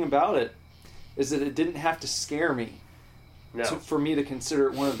great thing about it is that it didn't have to scare me for me to consider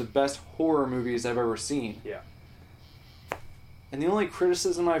it one of the best horror movies I've ever seen. Yeah. And the only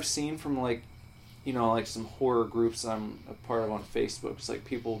criticism I've seen from, like, you know, like some horror groups I'm a part of on Facebook, is like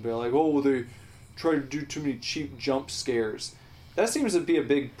people will be like, oh, well, they try to do too many cheap jump scares. That seems to be a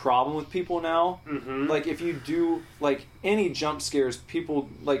big problem with people now. Mm-hmm. Like, if you do, like, any jump scares, people,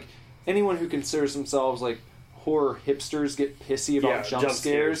 like, anyone who considers themselves, like, horror hipsters get pissy about jump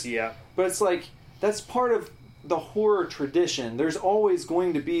scares. Yeah. But it's like, that's part of the horror tradition. There's always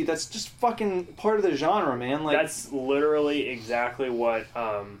going to be, that's just fucking part of the genre, man. Like, that's literally exactly what,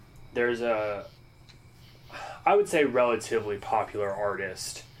 there's a, I would say, relatively popular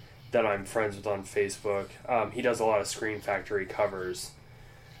artist that I'm friends with on Facebook. He does a lot of Scream Factory covers.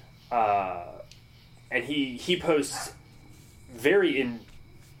 And he posts very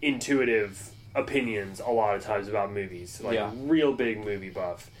intuitive opinions a lot of times about movies. Like, real big movie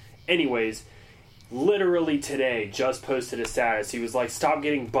buff. Anyways, literally today just posted a status. He was like, stop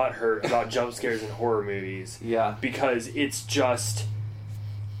getting butthurt about jump scares in horror movies. Yeah. Because it's just...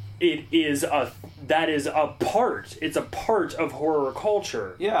 It's a part of horror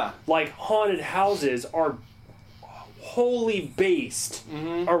culture. Yeah. Like, haunted houses are wholly based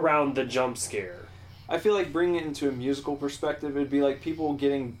around the jump scare. I feel like bringing it into a musical perspective, it'd be like people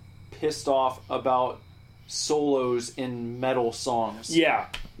getting pissed off about solos in metal songs. Yeah.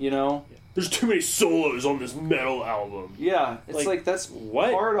 You know? There's too many solos on this metal album. Yeah. It's like that's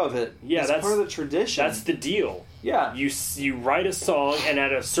part of it. Yeah, that's part of the tradition. That's the deal. Yeah. You write a song, and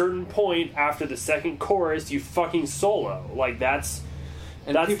at a certain point after the second chorus, you fucking solo. Like, that's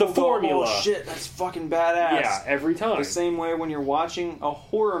the formula. Oh, shit, that's fucking badass. Yeah, every time. The same way when you're watching a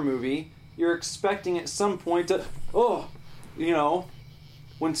horror movie, you're expecting at some point to, you know,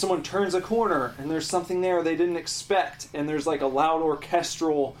 when someone turns a corner and there's something there they didn't expect, and there's like a loud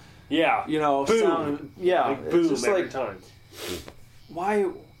orchestral, you know, boom. Sound. Yeah, like, boom, it's just every like, time. Why,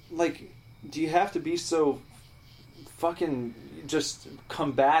 like, do you have to be so fucking just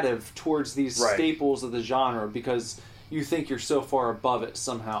combative towards these staples of the genre because you think you're so far above it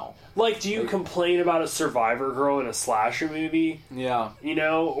somehow? Like, do you complain about a survivor girl in a slasher movie? Yeah. You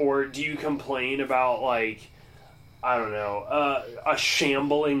know? Or do you complain about, like, I don't know, a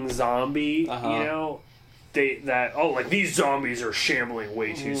shambling zombie, you know? Like, these zombies are shambling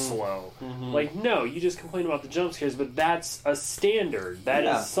way too slow. Mm-hmm. Like, no, you just complain about the jump scares, but that's a standard. That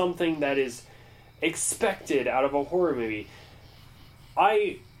is something that is expected out of a horror movie.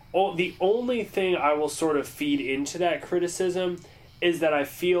 The only thing I will sort of feed into that criticism is that I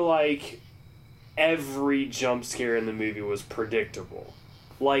feel like every jump scare in the movie was predictable.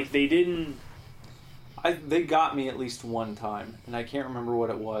 Like, they didn't... They got me at least one time, and I can't remember what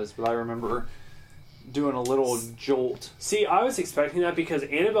it was, but I remember doing a little jolt. See, I was expecting that because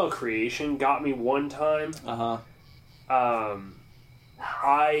Annabelle Creation got me one time.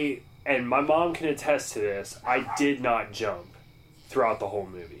 And my mom can attest to this, I did not jump throughout the whole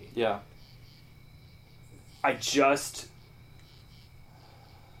movie. Yeah. I just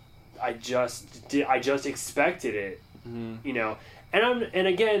expected it, you know. And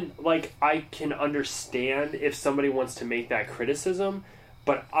again, like, I can understand if somebody wants to make that criticism,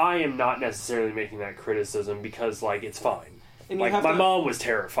 but I am not necessarily making that criticism because, like, it's fine. And like, my mom was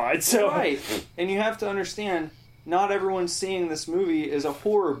terrified, so... Right. And you have to understand, not everyone seeing this movie is a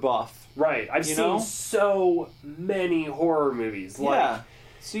horror buff. Right. I've seen so many horror movies. Like,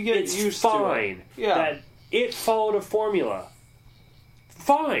 so you get used to it. That it followed a formula.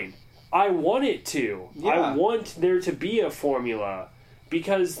 Fine. I want it to. Yeah. I want there to be a formula.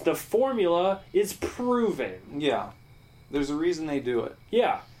 Because the formula is proven. Yeah. There's a reason they do it.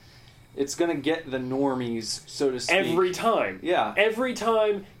 Yeah. It's going to get the normies, so to speak. Every time. Yeah. Every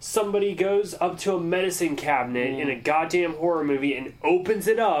time somebody goes up to a medicine cabinet in a goddamn horror movie and opens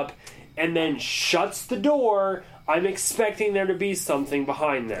it up and then shuts the door, I'm expecting there to be something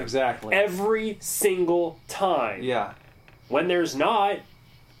behind them. Exactly. Every single time. Yeah. When there's not,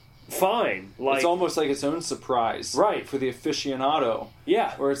 fine. Like, it's almost like its own surprise. Right. For the aficionado.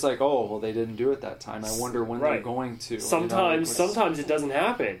 Yeah. Where it's like, oh, well, they didn't do it that time. I wonder when they're going to. Sometimes it doesn't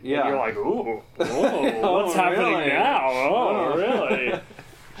happen. Yeah. And you're like, ooh, what's happening really? now? Oh, really?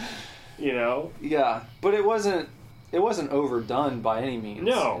 You know? Yeah. But it wasn't overdone by any means.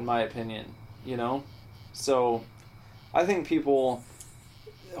 No. In my opinion. You know? So, I think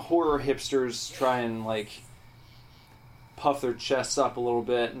horror hipsters try and, like, puff their chests up a little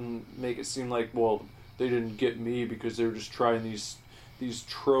bit and make it seem like, well, they didn't get me because they were just trying these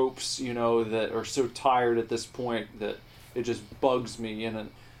tropes, you know, that are so tired at this point that it just bugs me. And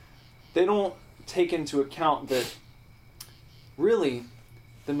they don't take into account that really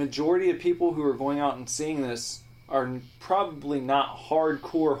the majority of people who are going out and seeing this are probably not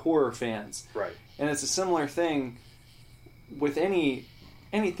hardcore horror fans. Right. And it's a similar thing with anything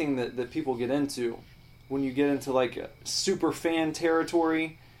that people get into. When you get into like a super fan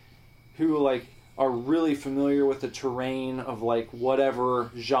territory, who like are really familiar with the terrain of like whatever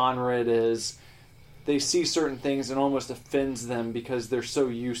genre it is, they see certain things and almost offends them because they're so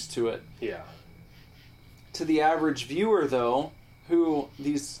used to it. Yeah. To the average viewer, though, who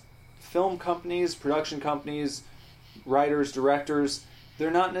these film companies, production companies, writers, directors,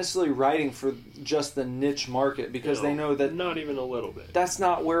 they're not necessarily writing for just the niche market because they know that... Not even a little bit. That's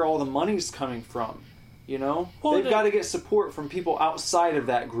not where all the money's coming from, you know? Well, they've got to get support from people outside of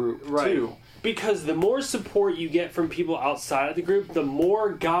that group, too. Because the more support you get from people outside of the group, the more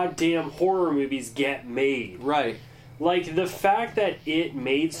goddamn horror movies get made. Right. Like, the fact that it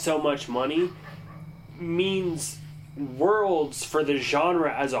made so much money means worlds for the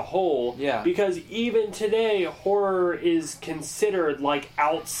genre as a whole. Yeah. Because even today, horror is considered, like,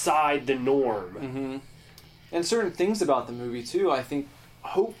 outside the norm. Mm-hmm. And certain things about the movie, too, I think,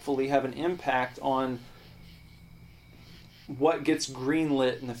 hopefully have an impact on what gets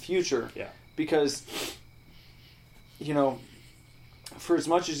greenlit in the future. Yeah. Because, you know, for as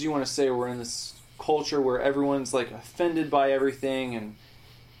much as you want to say we're in this culture where everyone's, like, offended by everything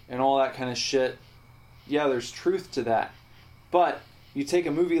and all that kind of shit, yeah, there's truth to that. But you take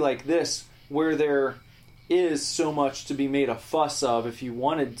a movie like this where there is so much to be made a fuss of if you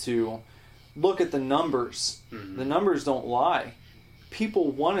wanted to, look at the numbers. Mm-hmm. The numbers don't lie.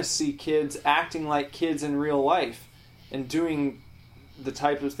 People want to see kids acting like kids in real life and doing the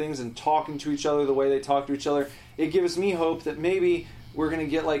type of things and talking to each other the way they talk to each other. It gives me hope that maybe we're going to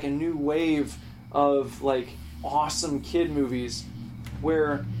get like a new wave of like awesome kid movies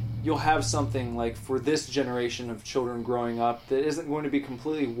where you'll have something like for this generation of children growing up that isn't going to be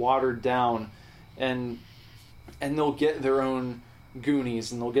completely watered down, and they'll get their own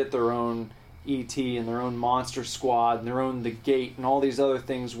Goonies and they'll get their own E.T. and their own Monster Squad and their own The Gate and all these other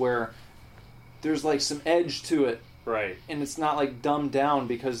things where there's like some edge to it. Right. And it's not like dumbed down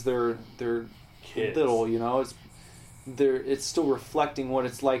because they're kids. Little, you know. It's still reflecting what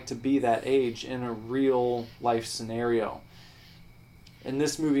it's like to be that age in a real life scenario. And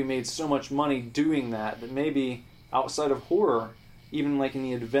this movie made so much money doing that maybe outside of horror, even like in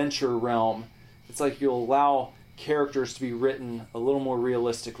the adventure realm, it's like you'll allow characters to be written a little more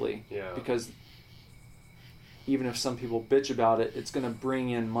realistically. Yeah. Because even if some people bitch about it, it's going to bring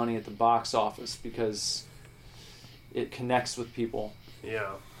in money at the box office because it connects with people.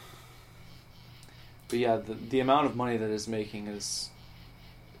 Yeah. But yeah, the amount of money that it's making is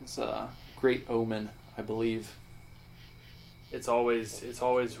a great omen, I believe. It's always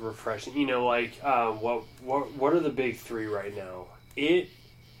refreshing. You know, like what are the big three right now? It,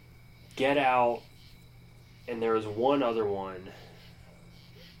 Get Out, and there was one other one.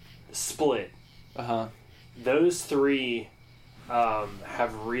 Split. Uh-huh. Those three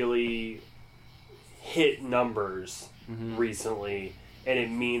have really hit numbers recently, and it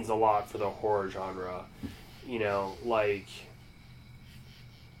means a lot for the horror genre. You know, like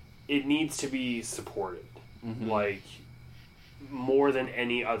it needs to be supported. Mm-hmm. Like more than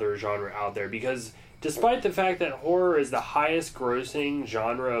any other genre out there, because despite the fact that horror is the highest grossing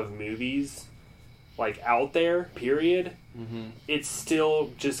genre of movies like out there, period, it's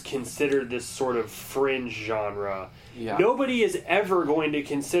still just considered this sort of fringe genre. Yeah. Nobody is ever going to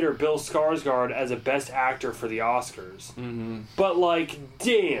consider Bill Skarsgård as a best actor for the Oscars. But like,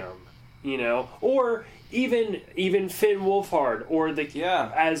 damn, you know, or even Finn Wolfhard or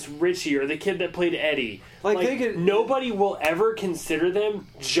as Richie or the kid that played Eddie. Like nobody will ever consider them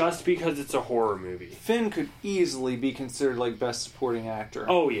just because it's a horror movie. Finn could easily be considered like best supporting actor.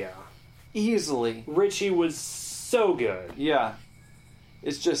 Oh yeah, easily. Richie was so good. Yeah,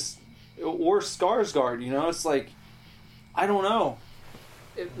 it's just or Skarsgård. You know, it's like I don't know.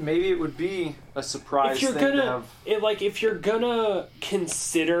 Maybe it would be a surprise if you're thing gonna, to have. If you're gonna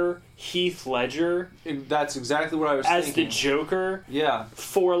consider Heath Ledger, that's exactly what I was as thinking. the Joker, yeah,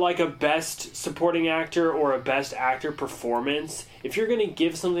 for like a best supporting actor or a best actor performance. If you're gonna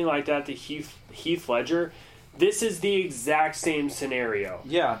give something like that to Heath Ledger, this is the exact same scenario.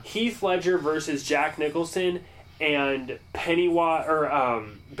 Yeah, Heath Ledger versus Jack Nicholson and Pennywise or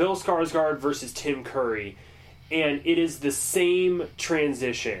Bill Skarsgård versus Tim Curry. And it is the same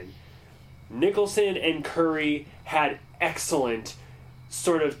transition. Nicholson and Curry had excellent,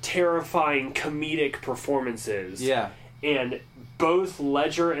 sort of terrifying comedic performances. Yeah. And both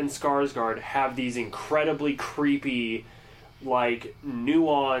Ledger and Skarsgård have these incredibly creepy, like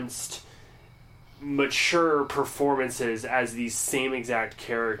nuanced, mature performances as these same exact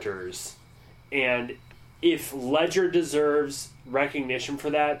characters. And if Ledger deserves recognition for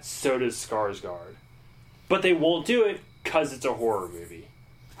that, so does Skarsgård. But they won't do it because it's a horror movie.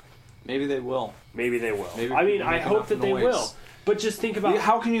 Maybe they will. Maybe they will. Maybe I mean, I hope that they will. But just think about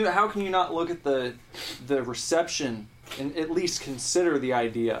how can you not look at the reception and at least consider the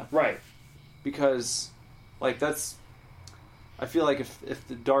idea, right? Because, like, that's, I feel like if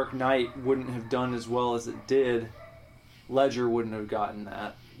The Dark Knight wouldn't have done as well as it did, Ledger wouldn't have gotten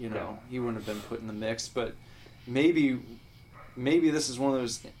that. You know, he wouldn't have been put in the mix. But maybe this is one of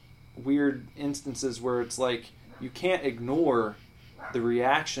those weird instances where it's like you can't ignore the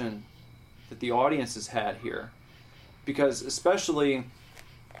reaction that the audience has had here, because especially in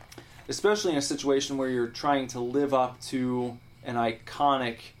a situation where you're trying to live up to an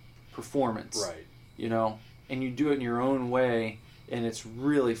iconic performance, right? You know, and you do it in your own way, and it's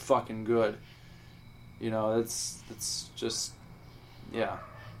really fucking good. You know, that's just, yeah.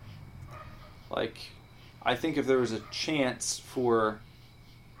 Like, I think if there was a chance for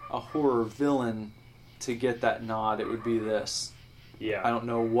a horror villain to get that nod, it would be this. Yeah. I don't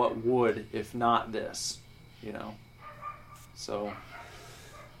know what would, if not this, you know. So,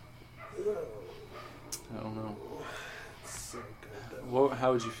 I don't know. So good,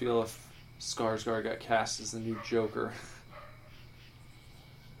 how would you feel if Skarsgård got cast as the new Joker?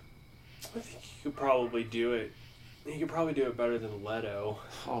 I think he could probably do it. He could probably do it better than Leto.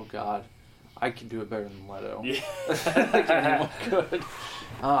 Oh, God. I could do it better than Leto. Yeah. Like anyone could.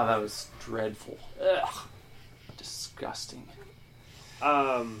 Ah, that was dreadful. Ugh. Disgusting.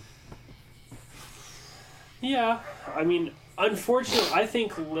 Yeah, I mean, unfortunately, I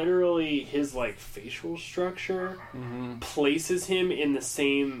think literally his, like, facial structure places him in the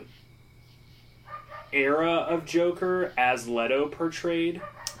same era of Joker as Leto portrayed.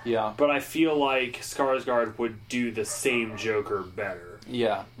 Yeah. But I feel like Skarsgård would do the same Joker better.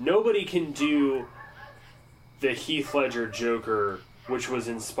 Yeah. Nobody can do the Heath Ledger Joker, which was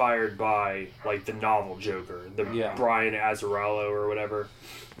inspired by, like, the novel Joker, the Brian Azzarello or whatever.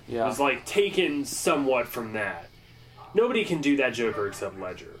 Yeah. It was, like, taken somewhat from that. Nobody can do that Joker except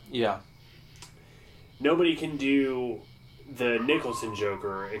Ledger. Yeah. Nobody can do the Nicholson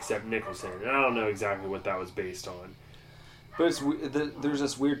Joker except Nicholson. And I don't know exactly what that was based on. But there's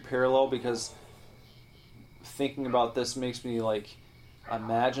this weird parallel, because thinking about this makes me, like,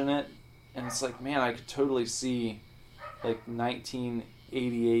 imagine it, and it's like, man, I could totally see, like,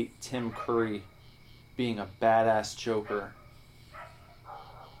 1988 Tim Curry being a badass Joker.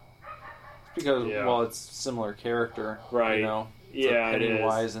 Because, well, it's a similar character, right? You know, yeah, like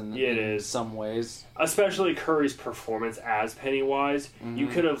Pennywise it is. In some ways. Especially Curry's performance as Pennywise, you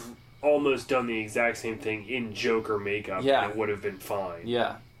could have almost done the exact same thing in Joker makeup, and it would have been fine.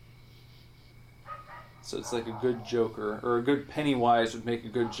 Yeah. So it's like a good Joker, or a good Pennywise would make a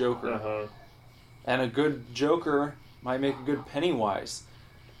good Joker. Uh-huh. And a good Joker might make a good Pennywise.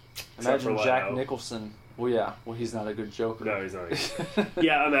 Imagine Jack Nicholson. Well, yeah. Well, he's not a good Joker. No, he's not.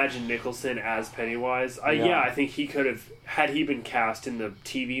 Yeah, imagine Nicholson as Pennywise. I think he could have, had he been cast in the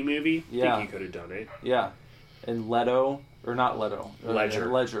TV movie, I think he could have done it. Yeah. And Leto, or not Leto.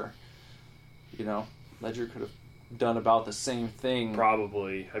 Ledger. You know, Ledger could have done about the same thing.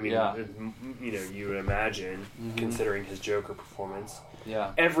 Probably. I mean, you know, you would imagine, considering his Joker performance.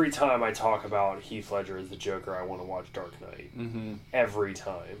 Yeah. Every time I talk about Heath Ledger as the Joker, I want to watch Dark Knight. Every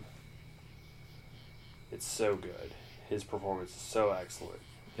time. It's so good. His performance is so excellent.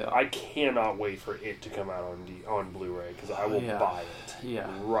 Yeah. I cannot wait for it to come out on Blu-ray, because I will buy it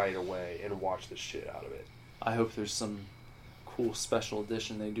right away and watch the shit out of it. I hope there's some cool special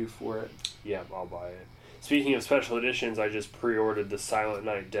edition they do for it. Yeah, I'll buy it. Speaking of special editions, I just pre-ordered the Silent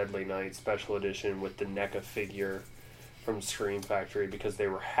Night, Deadly Night special edition with the NECA figure from Scream Factory, because they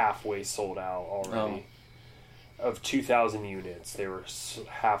were halfway sold out already. Of 2,000 units, they were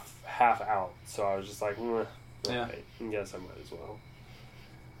half out. So I was just like, I guess I might as well.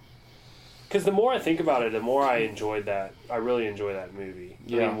 Because the more I think about it, the more I enjoyed that. I really enjoy that movie.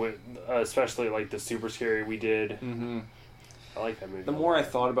 Yeah. I mean, especially like the Super Scary we did. I like that movie. The more I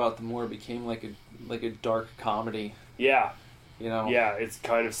thought about it, the more it became like a dark comedy. Yeah. You know? Yeah, it's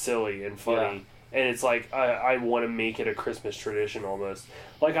kind of silly and funny. Yeah. And it's like, I want to make it a Christmas tradition almost.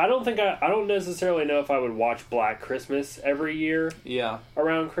 Like, I don't necessarily know if I would watch Black Christmas every year. Yeah.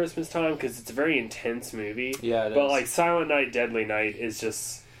 Around Christmas time, because it's a very intense movie. Yeah, it is. But like Silent Night, Deadly Night is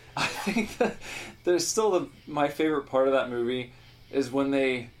just... I think that there's still my favorite part of that movie is when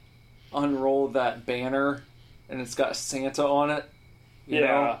they unroll that banner and it's got Santa on it. You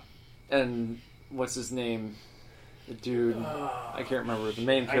know? And what's his name? dude, I can't remember the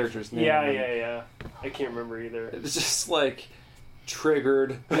main character's name. Yeah. I can't remember either. It's just like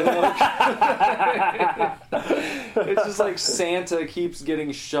triggered. You know? It's just like Santa keeps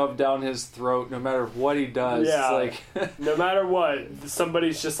getting shoved down his throat no matter what he does. Yeah. It's like no matter what,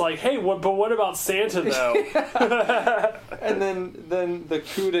 somebody's just like, hey, what about Santa though? And then the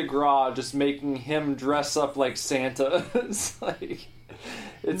coup de grace, just making him dress up like Santa. It's like,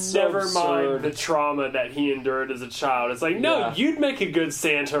 it's never so mind the trauma that he endured as a child. It's like, no, you'd make a good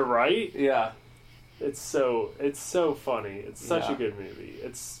Santa, right? Yeah. It's so funny. It's such a good movie.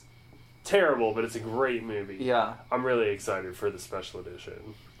 It's terrible, but it's a great movie. Yeah. I'm really excited for the special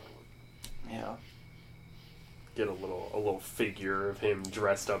edition. Yeah. Get a little figure of him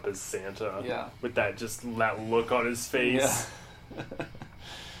dressed up as Santa. Yeah. With that look on his face.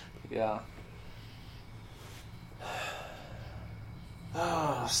 Yeah.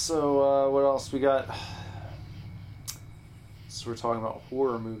 So what else we got? So we're talking about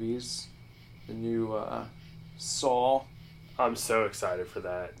horror movies. The new Saw. I'm so excited for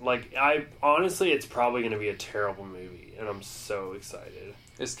that. Like, honestly, it's probably going to be a terrible movie, and I'm so excited.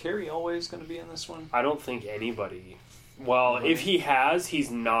 Is Carrie always going to be in this one? I don't think anybody. Well, if he has,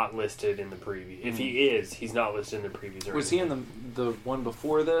 he's not listed in the preview. If he is, he's not listed in the previews. Was he in the one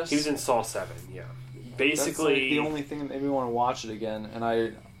before this? He was in Saw 7. Yeah. Basically, that's like the only thing that made me want to watch it again, and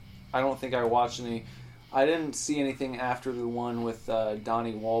I don't think I watched any. I didn't see anything after the one with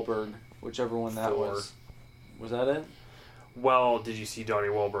Donnie Wahlberg, whichever one that was. Was that it? Well, did you see Donnie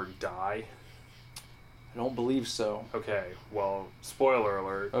Wahlberg die? I don't believe so. Okay, well, spoiler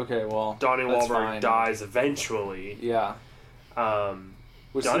alert. Okay, well, Donnie Wahlberg dies eventually. Yeah.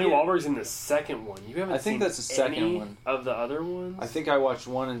 Donnie Wahlberg's in the second one. You haven't. I think that's the second one. Of the other ones. I think I watched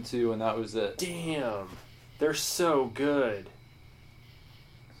 1 and 2, and that was it. Damn, they're so good.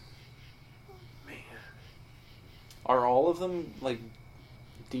 Man, are all of them like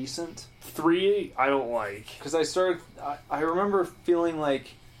decent? 3, I don't like. Because I remember feeling like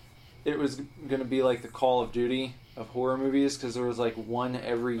it was going to be like the Call of Duty of horror movies, because there was like one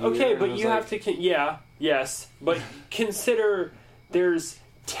every year. Okay, but you have to... yes. But consider there's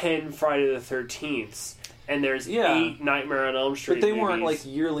 10 Friday the 13th, and there's 8 Nightmare on Elm Street But they movies. weren't like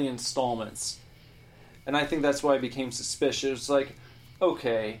yearly installments. And I think that's why I became suspicious. Like,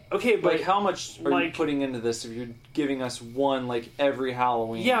 okay, but like how much are you putting into this if you're giving us one like every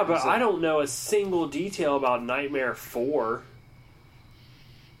Halloween? Yeah, but I don't know a single detail about Nightmare 4.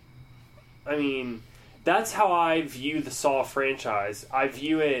 I mean, that's how I view the Saw franchise. I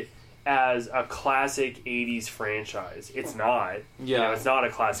view it as a classic 80s franchise. It's not. Yeah. It's not a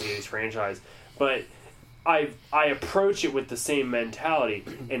classic 80s franchise. But I approach it with the same mentality.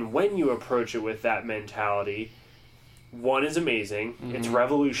 And when you approach it with that mentality, 1 is amazing. Mm-hmm. It's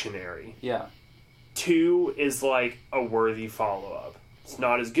revolutionary. Yeah. 2 is like a worthy follow-up. It's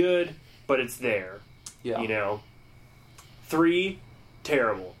not as good, but it's there. Yeah. You know? 3,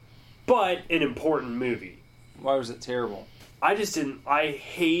 terrible. But an important movie. Why was it terrible? I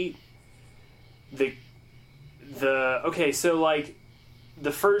hate the okay, so like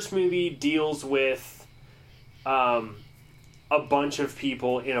the first movie deals with a bunch of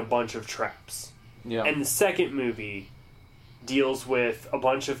people in a bunch of traps. Yeah. And the second movie deals with a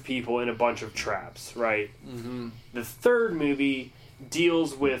bunch of people in a bunch of traps, right? Mm-hmm. The third movie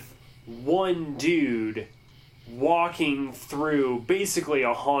deals with one dude walking through basically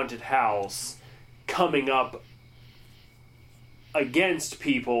a haunted house, coming up against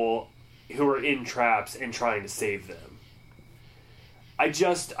people who are in traps and trying to save them.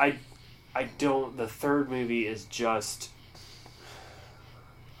 The third movie is just,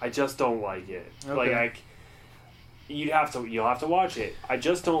 I just don't like it. Okay. Like, you'll have to watch it. I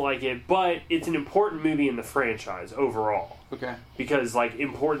just don't like it, but it's an important movie in the franchise overall. Okay. Because, like,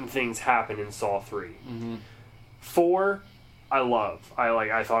 important things happen in Saw 3. Mm-hmm. 4, I love.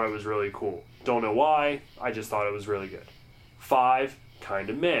 I thought it was really cool. Don't know why. I just thought it was really good. 5, kind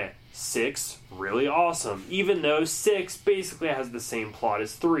of meh. 6, really awesome. Even though 6 basically has the same plot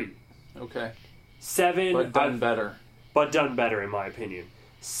as 3. Okay. 7, but done better. But done better, in my opinion.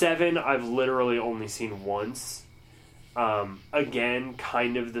 7, I've literally only seen once. Again,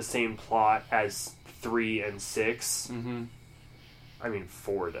 kind of the same plot as 3 and 6. Mm-hmm. I mean,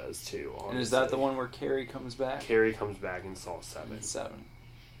 4 does too, honestly. And is that the one where Carrie comes back? Carrie comes back in Saw 7. 7.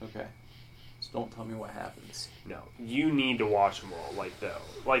 Okay. So don't tell me what happens. No. You need to watch them all, like, though.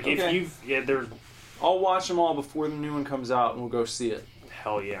 Like, okay. if you've... Yeah, there's... I'll watch them all before the new one comes out, and we'll go see it.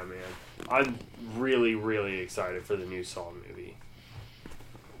 Hell yeah, man. I'm really, really excited for the new Saw movie.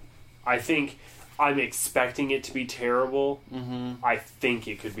 I think... I'm expecting it to be terrible. Mm-hmm. I think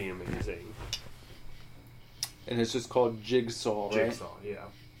it could be amazing. And it's just called Jigsaw, right? Jigsaw, yeah.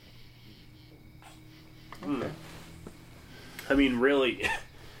 Okay. I mean, really,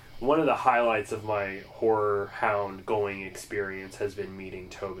 one of the highlights of my horror hound going experience has been meeting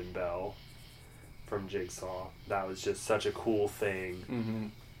Tobin Bell from Jigsaw. That was just such a cool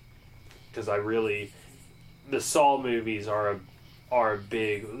thing. Because the Saw movies are a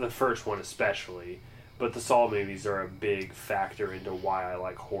big, the first one especially, but the Saw movies are a big factor into why I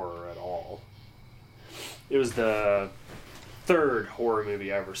like horror at all. It was the third horror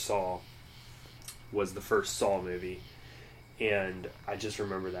movie I ever saw, was the first Saw movie. And I just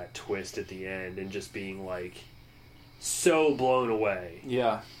remember that twist at the end and just being like so blown away.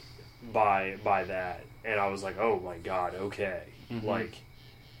 Yeah. By that. And I was like, oh my god, okay. Like,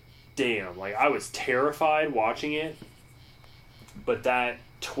 damn. Like, I was terrified watching it, but that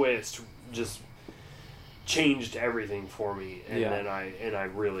twist just changed everything for me. And then I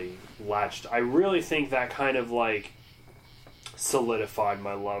really latched. I really think that kind of like solidified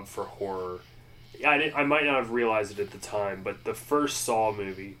my love for horror. I might not have realized it at the time, but the first Saw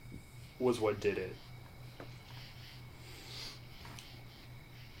movie was what did it.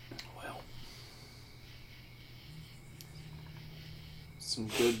 Well, some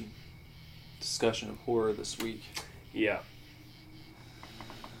good discussion of horror this week. Yeah.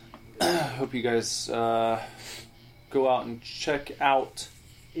 Hope you guys go out and check out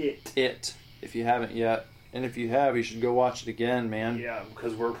It if you haven't yet. And if you have, you should go watch it again, man. Yeah,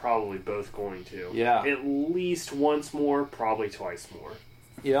 because we're probably both going to. Yeah. At least once more, probably twice more.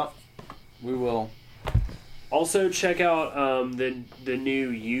 Yep, we will. Also, check out the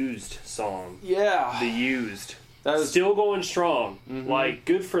new Used song. Yeah. The Used. That is still going strong. Like,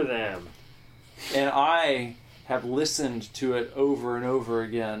 good for them. And I have listened to it over and over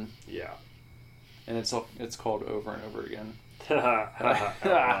again. Yeah. And it's called Over and Over Again. Oh,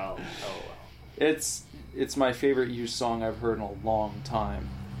 well. It's my favorite Used song I've heard in a long time.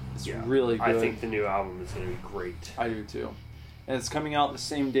 It's really good. I think the new album is going to be great. I do too. And it's coming out the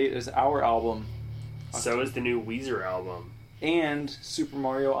same date as our album. So is the new Weezer album. And Super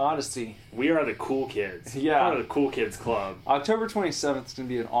Mario Odyssey. We are the cool kids. Yeah. Part of the cool kids club. October 27th is going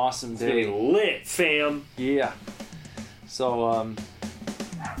to be an awesome day. It's going to be lit, fam. Yeah. So,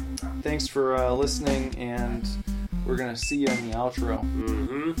 thanks for listening, and we're going to see you in the outro.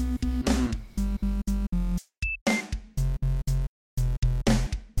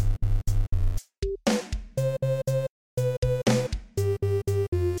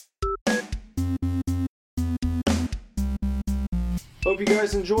 Hope you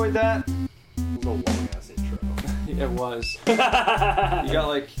guys enjoyed that. It was a long-ass intro. It was. You got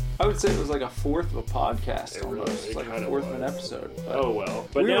I would say it was like a fourth of a podcast It almost. really- it like a kinda fourth of an was. episode. Oh well.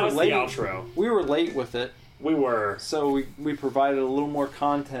 But We now were it's late. the outro. We were late with it, We were. so we provided a little more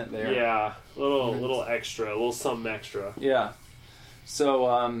content there. Yeah. Little extra. A little something extra. Yeah.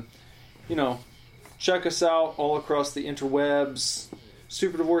 So, check us out all across the interwebs.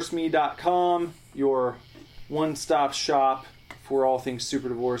 SuperDivorceMe.com, your one-stop shop for all things Super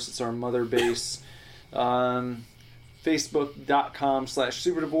Divorce. It's our mother base.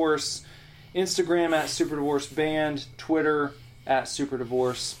 Facebook.com/SuperDivorce. Instagram @SuperDivorceBand. Twitter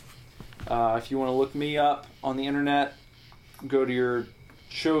 @SuperDivorce. If you want to look me up on the internet, go to your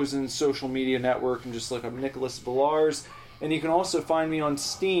chosen social media network and just look up Nicholas Villars. And you can also find me on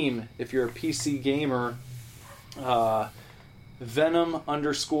Steam if you're a PC gamer.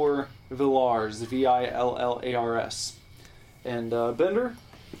 Venom_Villars, VILLARS. And Bender?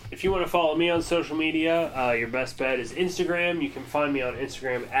 If you want to follow me on social media, your best bet is Instagram. You can find me on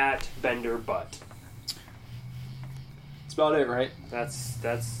Instagram @BenderButt. That's about it, right? That's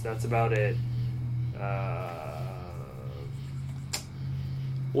about it.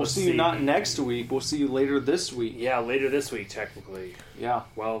 We'll see you not next week. We'll see you later this week. Yeah, later this week, technically. Yeah.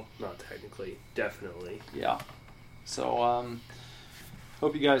 Well, not technically. Definitely. Yeah. So,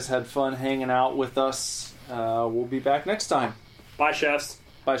 hope you guys had fun hanging out with us. We'll be back next time. Bye, chefs.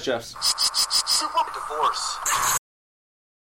 Bye, chefs. Super Divorce.